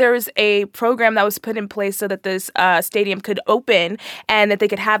 basically there was a program that was put in place so that this stadium could open and that they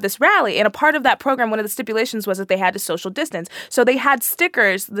could have this rally. And a part of that program, one of the stipulations was that they had to social distance. So they had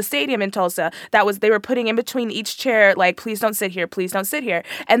stickers, the stadium in Tulsa, they were putting in between each chair, like, please don't sit here, please don't sit here.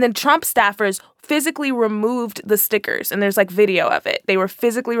 And then Trump staffers physically removed the stickers, and there's like video of it. They were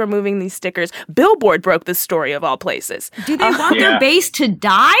physically removing these stickers. Billboard broke this story of all places. Do they want their base to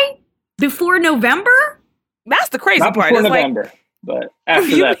die before November? That's the crazy part. Not before November, but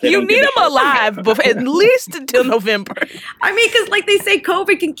after that, you need them alive at least until November. I mean, because like they say,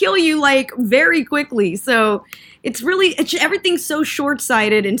 COVID can kill you like very quickly. So everything's so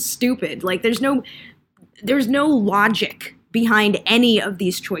short-sighted and stupid. Like there's no logic behind any of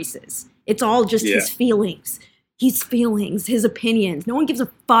these choices. It's all just his feelings, his opinions. No one gives a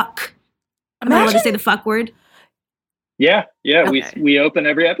fuck. Am I allowed to say the fuck word? Yeah. Okay. We open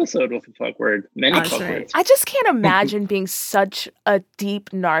every episode with a fuck word. Many fuck words. I just can't imagine being such a deep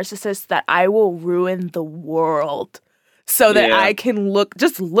narcissist that I will ruin the world so that I can look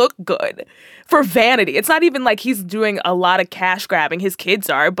good for vanity. It's not even like he's doing a lot of cash grabbing. His kids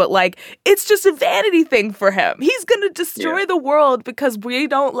are, but like it's just a vanity thing for him. He's gonna destroy the world because we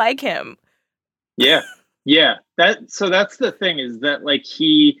don't like him. Yeah. That's the thing, is that like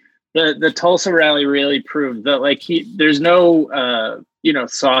the Tulsa rally really proved that like there's no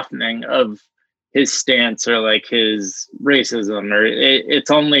softening of his stance or like his racism, or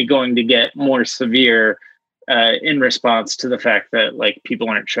it's only going to get more severe in response to the fact that like people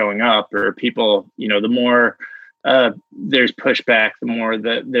aren't showing up, or people, the more there's pushback, the more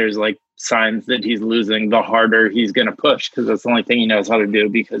that there's like signs that he's losing, the harder he's going to push, because that's the only thing he knows how to do,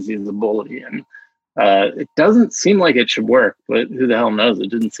 because he's a bully. And it doesn't seem like it should work, but who the hell knows? It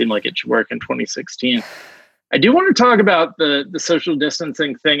didn't seem like it should work in 2016. I do want to talk about the social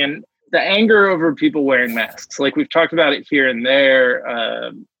distancing thing and the anger over people wearing masks. Like we've talked about it here and there,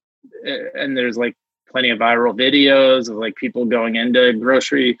 and there's like plenty of viral videos of like people going into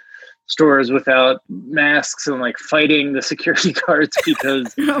grocery stores without masks and like fighting the security guards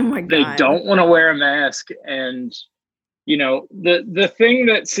because they don't want to wear a mask. And the thing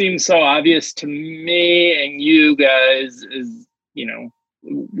that seems so obvious to me and you guys is,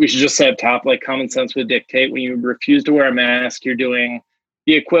 we should just say up top, like common sense would dictate when you refuse to wear a mask, you're doing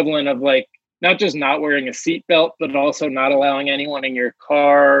the equivalent of like not just not wearing a seatbelt, but also not allowing anyone in your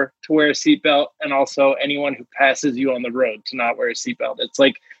car to wear a seatbelt, and also anyone who passes you on the road to not wear a seatbelt. It's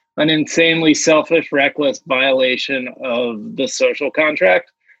like an insanely selfish, reckless violation of the social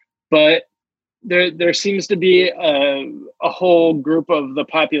contract. But there seems to be a whole group of the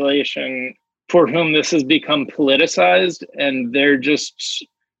population for whom this has become politicized, and they're just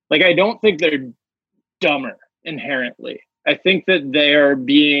like, I don't think they're dumber inherently. I think that they are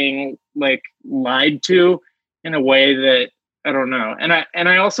being like lied to in a way that I don't know. And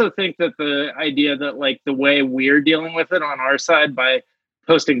I also think that the idea that like the way we're dealing with it on our side by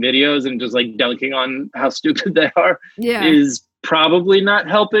posting videos and just like dunking on how stupid they are is probably not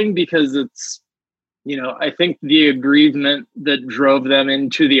helping, because it's, you know, I think the aggrievement that drove them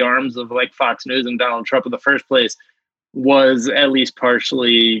into the arms of like Fox News and Donald Trump in the first place was at least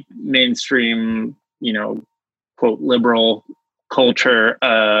partially mainstream, you know, quote, liberal culture,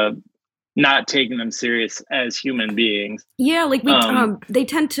 not taking them serious as human beings. Yeah, like they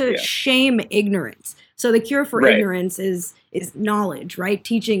tend to shame ignorance. So the cure for ignorance is knowledge, right?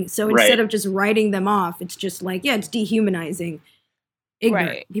 Teaching. So instead of just writing them off, it's just like, it's dehumanizing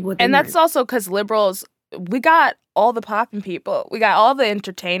ignorant people with ignorance. That's also because liberals, we got all the poppin' people. We got all the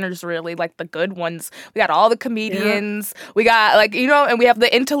entertainers, really, like the good ones. We got all the comedians. We got, like, you know, and we have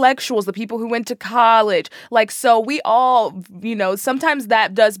the intellectuals, the people who went to college. Like, so we all, you know, sometimes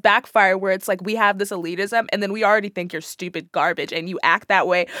that does backfire where it's like we have this elitism and then we already think you're stupid garbage and you act that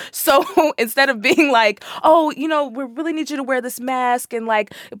way. So instead of being like, oh, you know, we really need you to wear this mask and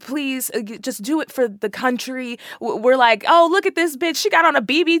like, please just do it for the country. We're like, oh, look at this bitch. She got on a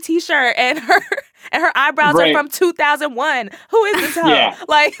BB t-shirt and her eyebrows are from 2001. Who is this hoe? Yeah.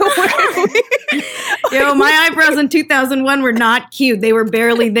 Like, yo, my eyebrows in 2001 were not cute. They were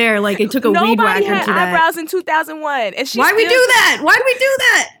barely there. Like, it took a weed whacker to that. Nobody had eyebrows in 2001. And why we do that? Why do we do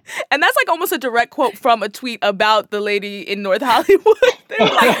that? And that's like almost a direct quote from a tweet about the lady in North Hollywood. They were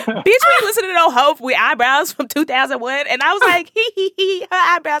like, bitch, we ain't listening to no hoe with eyebrows from 2001. And I was like, hee, her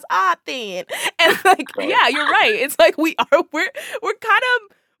eyebrows are thin. And like, yeah, you're right. It's like we're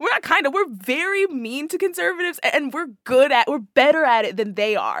very mean to conservatives, and we're better at it than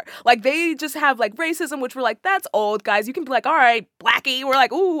they are. Like, they just have like racism, which we're like, that's old, guys. You can be like, all right, blackie. We're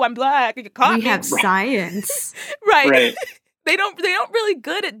like, ooh, I'm black. You caught me. We have science. right. They don't really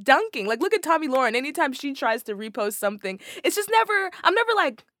good at dunking. Like, look at Tommy Lauren. Anytime she tries to repost something, it's just I'm never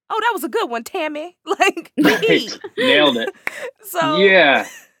like, oh, that was a good one, Tammy. Like, nailed it. So yeah.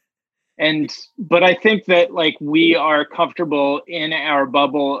 But I think that like we are comfortable in our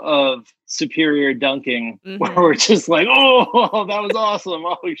bubble of superior dunking, where we're just like, oh, that was awesome.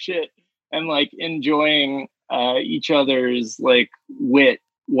 Oh shit. And like enjoying each other's like wit,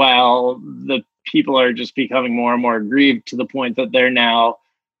 while the people are just becoming more and more aggrieved to the point that they're now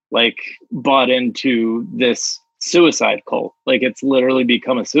like bought into this suicide cult. Like, it's literally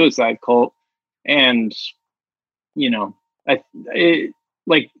become a suicide cult. And, you know, I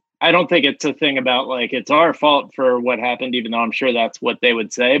don't think it's a thing about like it's our fault for what happened, even though I'm sure that's what they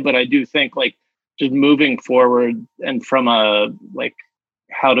would say. But I do think like just moving forward and from a like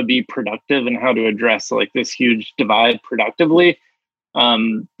how to be productive and how to address like this huge divide productively,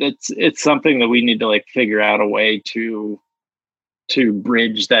 it's something that we need to like figure out a way to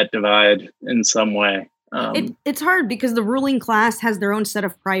bridge that divide in some way. It's hard because the ruling class has their own set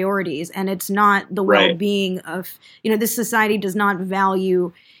of priorities, and it's not the well-being of, you know, this society does not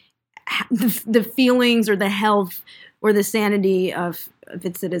value the feelings or the health or the sanity of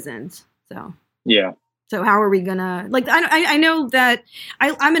its citizens. So yeah. So how are we gonna like? I know that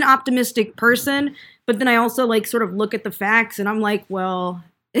I'm an optimistic person, but then I also like sort of look at the facts and I'm like, well,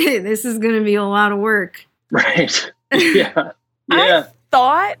 this is gonna be a lot of work. Right. Yeah. I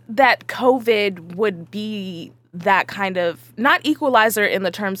thought that COVID would be that kind of, not equalizer in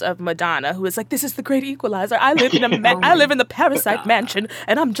the terms of Madonna, who is like, this is the great equalizer. I live in I live in the Parasite mansion,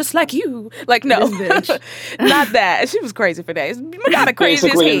 and I'm just like you. Like, no, not that. She was crazy for days. Madonna crazy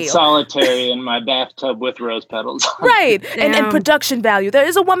basically as hell. In solitary in my bathtub with rose petals. Right, and production value. There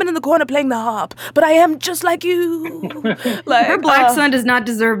is a woman in the corner playing the harp, but I am just like you. Like, her black son does not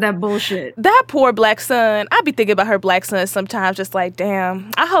deserve that bullshit. That poor black son. I be thinking about her black son sometimes, just like,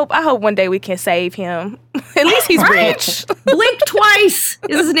 damn. I hope one day we can save him. At least he's rich. Blink twice.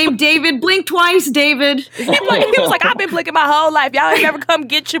 Is his name David? Blink twice, David. He was like, I've been blinking my whole life. Y'all ain't never come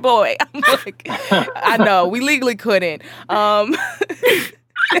get your boy. I'm like, I know. We legally couldn't. Madonna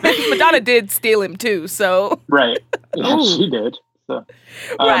did steal him too, so. Right. Yeah, she did. So,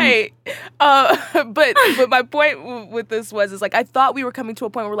 Right. But my point with this is like I thought we were coming to a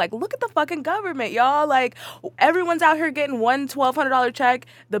point where we're like, look at the fucking government, y'all. Like everyone's out here getting one $1,200 check.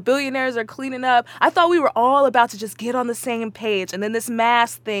 The billionaires are cleaning up. I thought we were all about to just get on the same page, and then this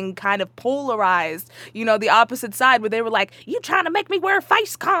mask thing kind of polarized, the opposite side where they were like, you trying to make me wear a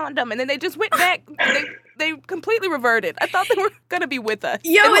face condom, and then they just went back. They completely reverted. I thought they were gonna be with us.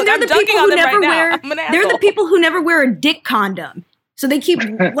 Yo, and look, they're I'm the dunking people on who them never right wear. now. I'm an They're the asshole. people who never wear a dick condom. So they keep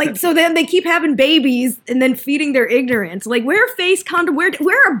so then they keep having babies and then feeding their ignorance. Like wear a face condom, wear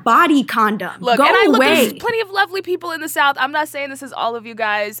a body condom. Look, Go away. There's plenty of lovely people in the South. I'm not saying this is all of you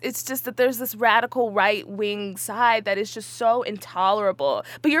guys. It's just that there's this radical right-wing side that is just so intolerable.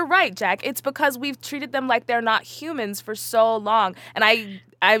 But you're right, Jack. It's because we've treated them like they're not humans for so long, and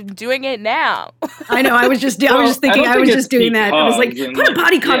I'm doing it now. I know. I was just doing that. I was like, put a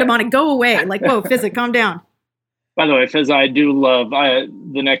body condom on it. Go away. Like, whoa, Fizzik, calm down. By the way, Fizz, I do love,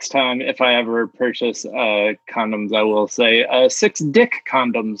 the next time, if I ever purchase condoms, I will say 6 dick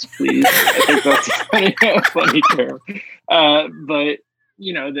condoms, please. I think that's a funny term. But,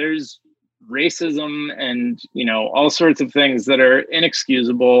 there's racism and, all sorts of things that are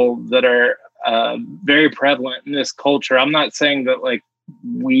inexcusable, that are very prevalent in this culture. I'm not saying that, like,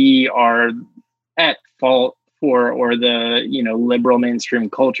 we are at fault for, or the, liberal mainstream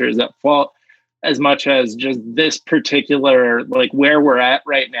culture is at fault, as much as just this particular, like where we're at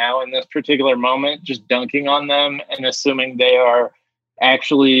right now in this particular moment, just dunking on them and assuming they are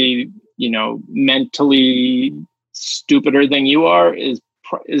actually, mentally stupider than you are is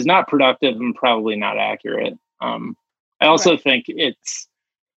not productive and probably not accurate. I also think it's,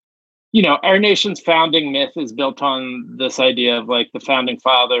 our nation's founding myth is built on this idea of like the founding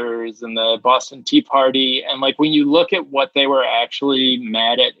fathers and the Boston Tea Party. And like, when you look at what they were actually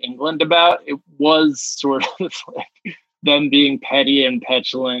mad at England about, it was sort of like them being petty and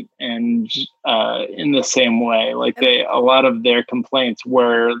petulant and in the same way. Like a lot of their complaints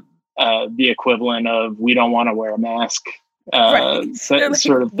were the equivalent of, we don't want to wear a mask.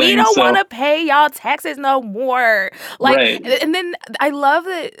 Sort of thing. We don't want to pay y'all taxes no more. Like, right. And then I love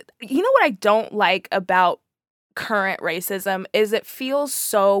that. You know what I don't like about current racism is it feels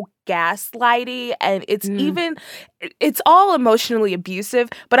so gaslighty, and it's all emotionally abusive.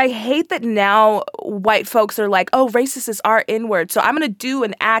 But I hate that now white folks are like, oh, racist is our N-word, so I'm gonna do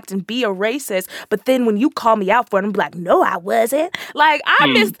and act and be a racist, but then when you call me out for it, I'm like, no, I wasn't. Like, I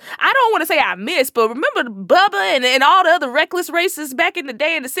don't want to say I missed, but remember Bubba and all the other reckless racists back in the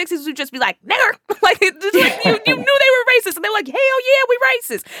day in the 60s would just be like, nigger. Like, you knew they were racist, and they're like, hell yeah, we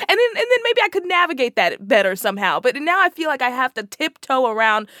racist. And then maybe I could navigate that better somehow. But now I feel like I have to tiptoe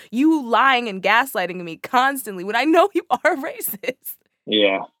around you lying and gaslighting me constantly when I know you are racist.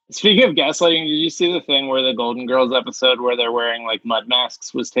 Yeah. Speaking of gaslighting, did you see the thing where the Golden Girls episode where they're wearing like mud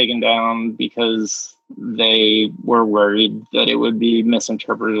masks was taken down because they were worried that it would be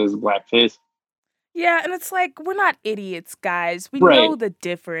misinterpreted as blackface? Yeah, and it's like, we're not idiots, guys. We know the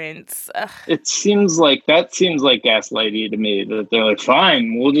difference. Ugh. It seems like gaslighty to me, that they're like,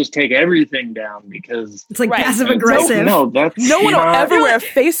 fine, we'll just take everything down because it's like passive aggressive. No one will ever wear a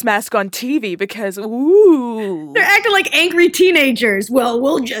face mask on TV because, ooh. They're acting like angry teenagers. Well,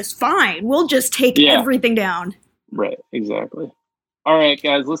 we'll just take everything down. Right, exactly. All right,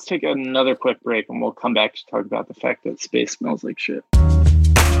 guys, let's take another quick break and we'll come back to talk about the fact that space smells like shit.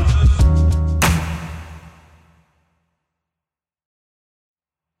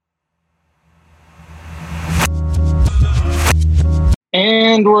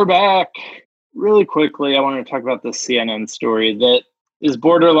 And we're back. Really quickly, I want to talk about the CNN story that is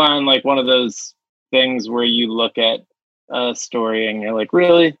borderline like one of those things where you look at a story and you're like,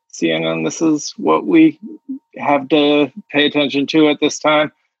 really, CNN, this is what we have to pay attention to at this time?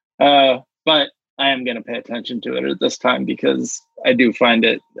 But I am going to pay attention to it at this time because I do find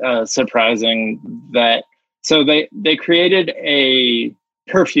it surprising that... So they created a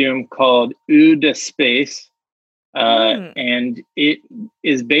perfume called Eau de Space. And it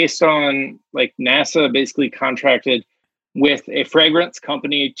is based on, like, NASA basically contracted with a fragrance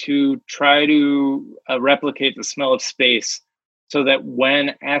company to try to replicate the smell of space so that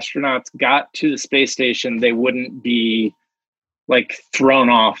when astronauts got to the space station, they wouldn't be like thrown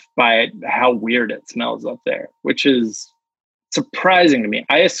off by how weird it smells up there, which is surprising to me.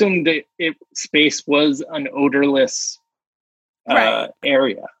 I assumed that space was an odorless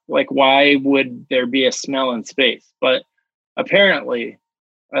area. Like, why would there be a smell in space? But apparently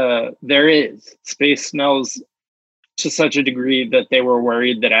there is. Space smells to such a degree that they were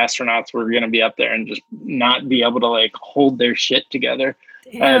worried that astronauts were going to be up there and just not be able to like hold their shit together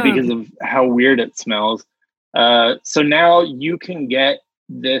because of how weird it smells. So now you can get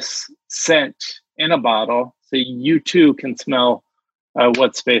this scent in a bottle, so you too can smell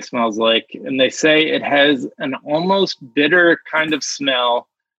what space smells like. And they say it has an almost bitter kind of smell,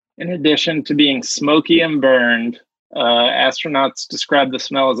 in addition to being smoky and burned. Astronauts describe the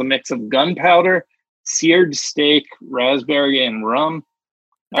smell as a mix of gunpowder, seared steak, raspberry, and rum.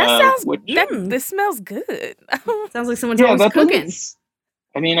 This smells good. Sounds like someone's always cooking.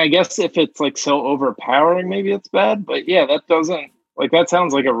 I mean, I guess if it's like so overpowering, maybe it's bad. But yeah, that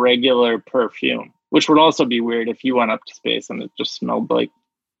sounds like a regular perfume, which would also be weird if you went up to space and it just smelled like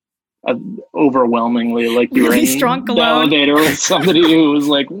overwhelmingly like you were in strong the cologne. Elevator with somebody who was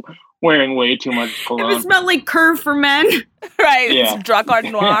like wearing way too much cologne. If it smelled like Curve for Men. Right. Yeah. It's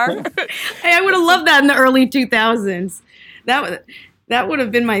Drakkar Noir. Hey, I would have loved that in the early 2000s. That would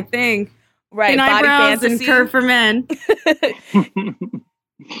have been my thing. Right. Thin Body eyebrows and fantasy. Curve for Men.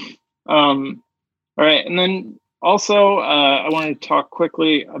 All right. And then also, I want to talk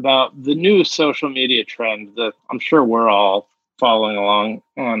quickly about the new social media trend that I'm sure we're all following along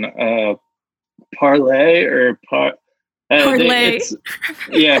on Parlay or Parlay. I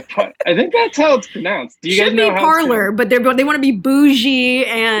think that's how it's pronounced. Do you guys know how Parlor, but they want to be bougie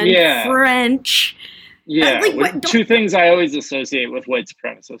and French. Yeah, two things I always associate with white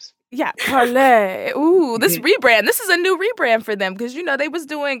supremacists. Yeah, parlay. Ooh, this rebrand. This is a new rebrand for them because, they was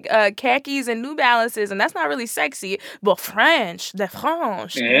doing khakis and New Balances, and that's not really sexy. But French, the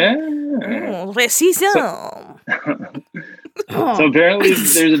French. Yeah. Racism. So apparently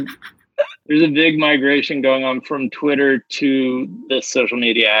there's a big migration going on from Twitter to this social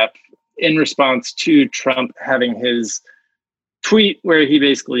media app in response to Trump having his tweet where he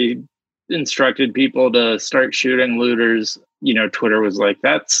basically instructed people to start shooting looters. Twitter was like,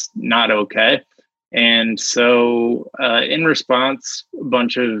 that's not okay. And so in response, a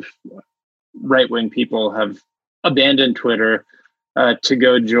bunch of right-wing people have abandoned Twitter to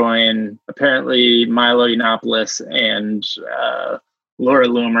go join, apparently, Milo Yiannopoulos and Laura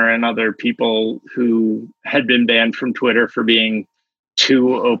Loomer and other people who had been banned from Twitter for being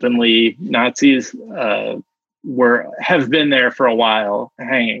too openly Nazis have been there for a while,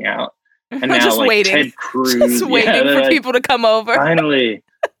 hanging out. And now, just waiting. Ted Cruz, just waiting for people to come over. Finally,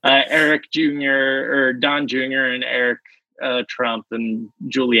 Eric Jr. or Don Jr. and Eric Trump and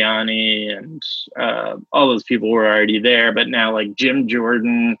Giuliani and all those people were already there. But now, like Jim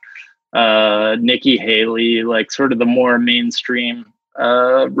Jordan, Nikki Haley, like sort of the more mainstream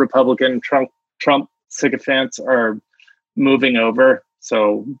Republican Trump sycophants are moving over.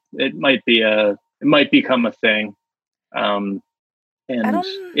 So it might become a thing. And I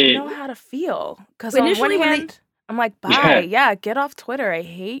don't know how to feel because on one hand, I'm like, bye, get off Twitter. I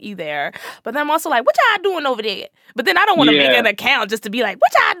hate you there. But then I'm also like, what y'all doing over there? But then I don't want to make an account just to be like,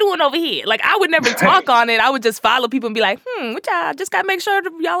 what y'all doing over here? Like, I would never talk on it. I would just follow people and be like, what y'all? Just gotta make sure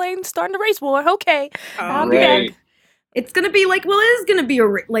that y'all ain't starting a race war. Okay, I'll be back. It's going to be like, it is going to be a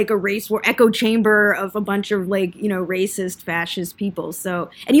race war echo chamber of a bunch of racist, fascist people. So,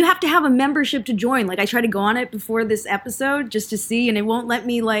 and you have to have a membership to join. Like I tried to go on it before this episode just to see, and it won't let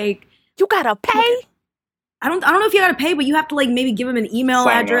me you got to pay? I don't know if you got to pay, but you have to maybe give them an email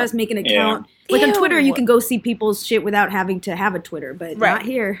address, make an account. Yeah. On Twitter, you can go see people's shit without having to have a Twitter, but not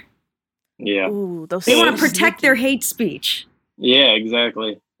here. Yeah. Ooh, they want to protect their hate speech. Yeah,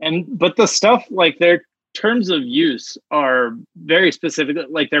 exactly. But the stuff their terms of use are very specific.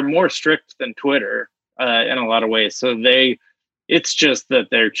 Like they're more strict than Twitter in a lot of ways. So it's just that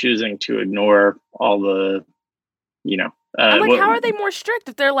they're choosing to ignore all the, I'm like, how are they more strict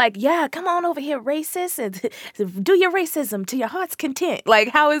if they're like, yeah, come on over here, racist, and do your racism to your heart's content? Like,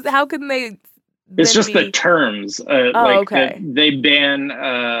 how can they? It's just the terms. Okay. They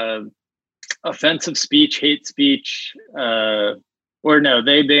ban offensive speech, hate speech,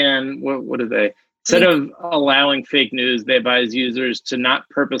 they ban what do they? Instead of allowing fake news, they advise users to not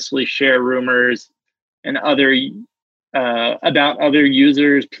purposely share rumors and about other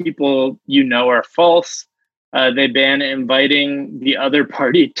users, people are false. They ban inviting the other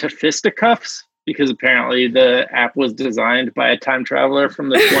party to fisticuffs because apparently the app was designed by a time traveler from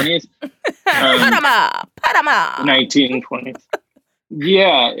the 20s. Panama. 1920s.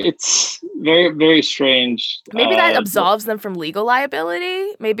 Yeah, it's very, very strange. Maybe that absolves them from legal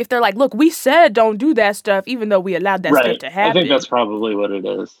liability. Maybe if they're like, look, we said don't do that stuff, even though we allowed that stuff to happen. I think that's probably what it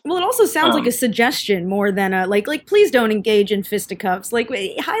is. Well, it also sounds like a suggestion more than a, like, please don't engage in fisticuffs. Like,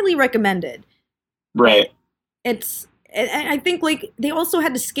 highly recommended. Right. And I think, they also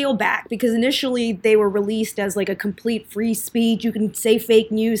had to scale back because initially they were released as, a complete free speech, you can say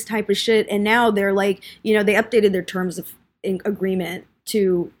fake news type of shit. And now they're they updated their terms of agreement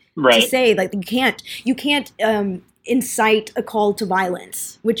to Right. to say, like, you can't incite a call to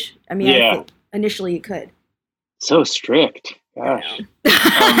violence, which, I mean, I think initially you could. So strict. Gosh.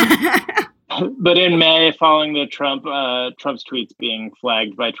 But in May, following the Trump's tweets being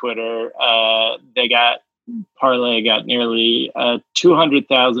flagged by Twitter, Parlay got nearly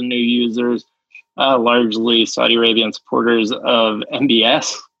 200,000 new users, largely Saudi Arabian supporters of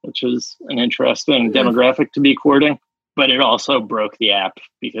MBS, which is an interesting demographic to be courting. But it also broke the app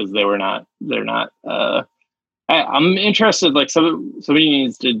because they're not. I'm interested. Like, somebody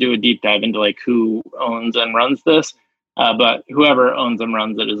needs to do a deep dive into like who owns and runs this. But whoever owns and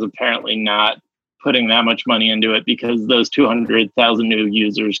runs it is apparently not putting that much money into it, because those 200,000 new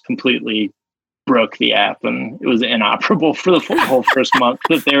users completely broke the app, and it was inoperable for the whole first month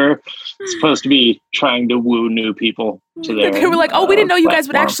that they were supposed to be trying to woo new people to their. They were like, "Oh, we didn't know you guys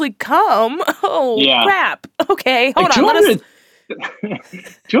would platform. actually come." Oh, crap! Okay, hold on.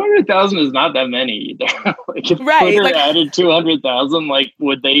 200,000 is not that many either. Like, if Twitter added 200,000, like,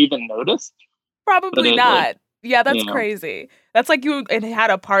 would they even notice? Probably not. Yeah, that's crazy. That's like you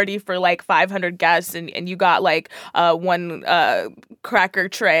had a party for like 500 guests and you got like one cracker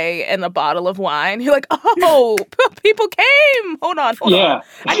tray and a bottle of wine. You're like, oh, people came. Hold on. I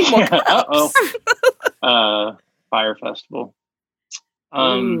need more cups. Fire festival.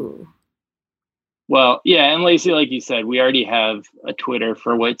 Well, yeah, and Lacey, like you said, we already have a Twitter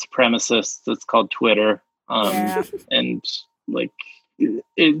for white supremacists. It's called Twitter. And like,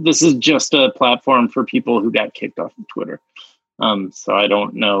 this is just a platform for people who got kicked off of Twitter. So I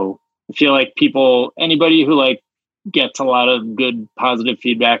don't know. I feel like anybody who like gets a lot of good positive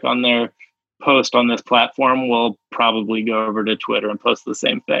feedback on their post on this platform will probably go over to Twitter and post the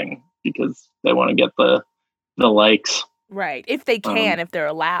same thing because they want to get the likes. Right. If they can, if they're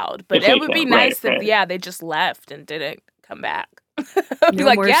allowed. But it would be nice if they just left and didn't come back. Be no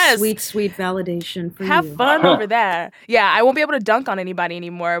like, more yes, sweet validation for have you. fun over there. Yeah, I won't be able to dunk on anybody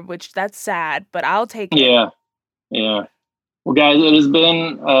anymore, which that's sad, but I'll take it. Yeah. Well, guys, it has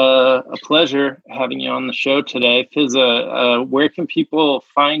been a pleasure having you on the show today. Fizza, where can people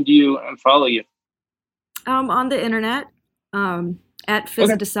find you and follow you? On the internet, at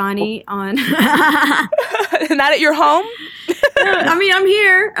Fizza Dasani on. Not at your home? I mean, I'm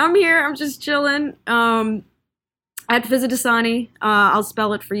here. I'm just chilling. At Fizza Dasani, I'll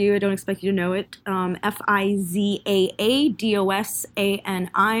spell it for you. I don't expect you to know it.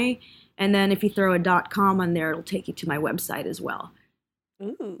 FIZAADOSANI. And then if you throw a .com on there, it'll take you to my website as well.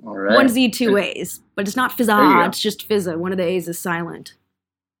 Ooh. All right. One Z, two A's. But it's not Fizza, it's just Fizza. One of the A's is silent.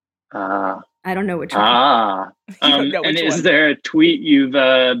 I don't know which one. And is there a tweet you've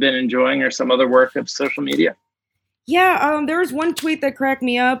been enjoying or some other work of social media? Yeah, there was one tweet that cracked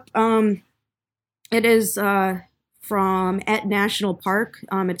me up. It is from @National Park.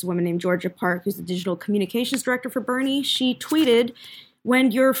 It's a woman named Georgia Park, who's the digital communications director for Bernie. She tweeted,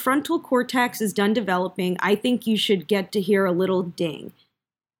 "When your frontal cortex is done developing, I think you should get to hear a little ding."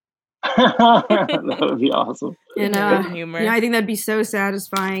 That would be awesome. And humor. I think that'd be so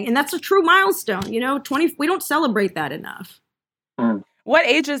satisfying. And that's a true milestone. 20, we don't celebrate that enough. What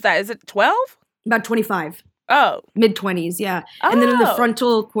age is that? Is it 12? About 25. Oh. Mid-20s, yeah. And then the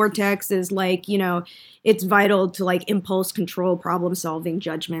frontal cortex is like, it's vital to like impulse control, problem solving,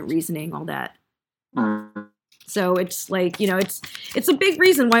 judgment, reasoning, all that. So it's like, it's a big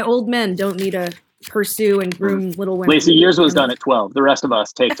reason why old men don't need to pursue and groom little women. Lacey, yours was done at 12. The rest of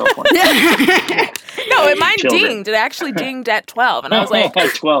us take till 20. No, mine dinged. It actually dinged at 12. And I was like,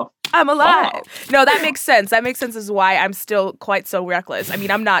 at 12. I'm alive. Wow. No, that makes sense. That makes sense as why I'm still quite so reckless. I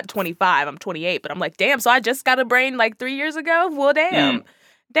mean, I'm not 25, I'm 28, but I'm like, damn, so I just got a brain like 3 years ago? Well, damn.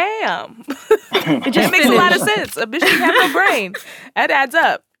 Damn. It just makes a lot of sense. A bitch didn't have no brain. That adds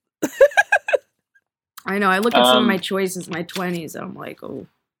up. I know. I look at some of my choices in my 20s, and I'm like, oh.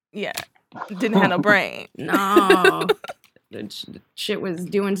 Yeah. Didn't have no brain. No. Shit was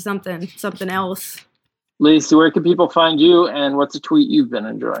doing something else. Lacey, where can people find you, and what's a tweet you've been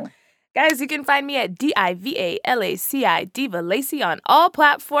enjoying? Guys, you can find me at DIVALACI, Diva Lacey, on all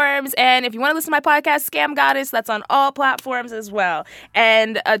platforms. And if you want to listen to my podcast, Scam Goddess, that's on all platforms as well.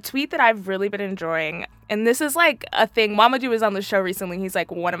 And a tweet that I've really been enjoying, and this is like a thing. Mamadou was on the show recently. He's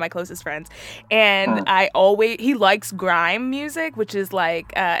like one of my closest friends. And he likes grime music, which is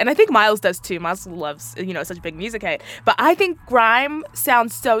like, and I think Miles does too. Miles loves, such a big music head. But I think grime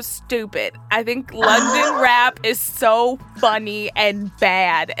sounds so stupid. I think London rap is so funny and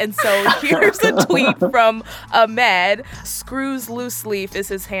bad. And so here's a tweet from Ahmed. Screws Loose Leaf is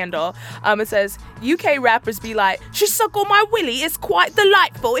his handle. It says, UK rappers be like, "She suck on my willy, it's quite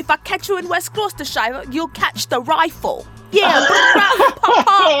delightful. If I catch you in West Gloucestershire, you'll catch the rifle." Yeah, rap, pop,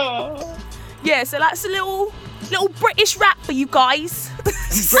 pop. Yeah, so that's a little British rap for you guys.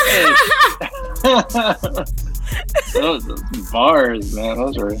 British. those bars, man.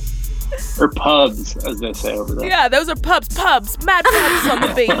 Those are pubs, as they say over there. Yeah, those are pubs, mad pubs on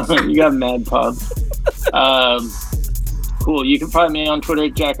the beach. You got mad pubs. Cool. You can find me on Twitter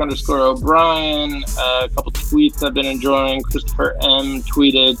at Jack_O'Brien. A couple tweets I've been enjoying. Christopher M.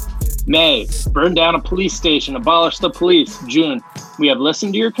 tweeted, May, burn down a police station, abolish the police. June, we have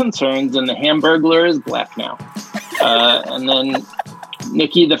listened to your concerns and the Hamburglar is black now. And then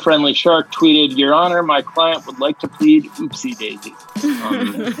Nikki, the friendly shark, tweeted, Your Honor, my client would like to plead oopsie daisy.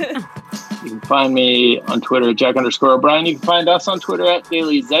 You can find me on Twitter at Jack_O'Brien. You can find us on Twitter at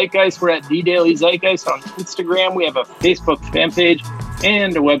Daily Zeitgeist. We're at The Daily Zeitgeist on Instagram. We have a Facebook fan page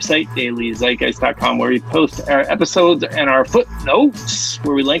and a website, dailyzeitgeist.com, where we post our episodes and our footnotes,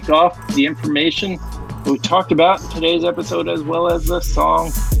 where we link off the information we talked about in today's episode, as well as the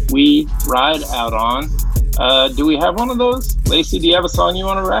song we ride out on. Do we have one of those? Lacey, do you have a song you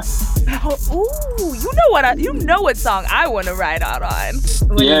want to rap? Ooh, you know what song I want to ride out on.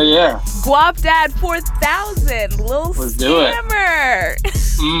 Yeah. Guap Dad 4000, Lil Let's do it. Scammer.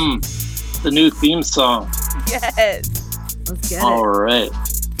 The new theme song. Yes. Let's get All right.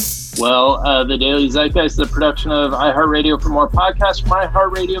 Well, the Daily Zeitgeist is a production of iHeartRadio. For more podcasts from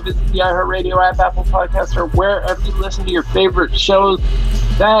iHeartRadio, visit the iHeartRadio app, Apple Podcasts, or wherever you listen to your favorite shows.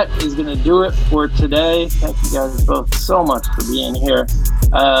 That is going to do it for today. Thank you guys both so much for being here.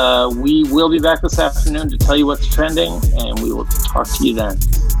 We will be back this afternoon to tell you what's trending, and we will talk to you then.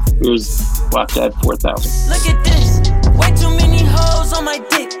 Here's Guap Dad 4000. Look at this. Way too many hoes on my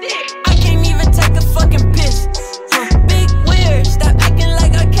dick.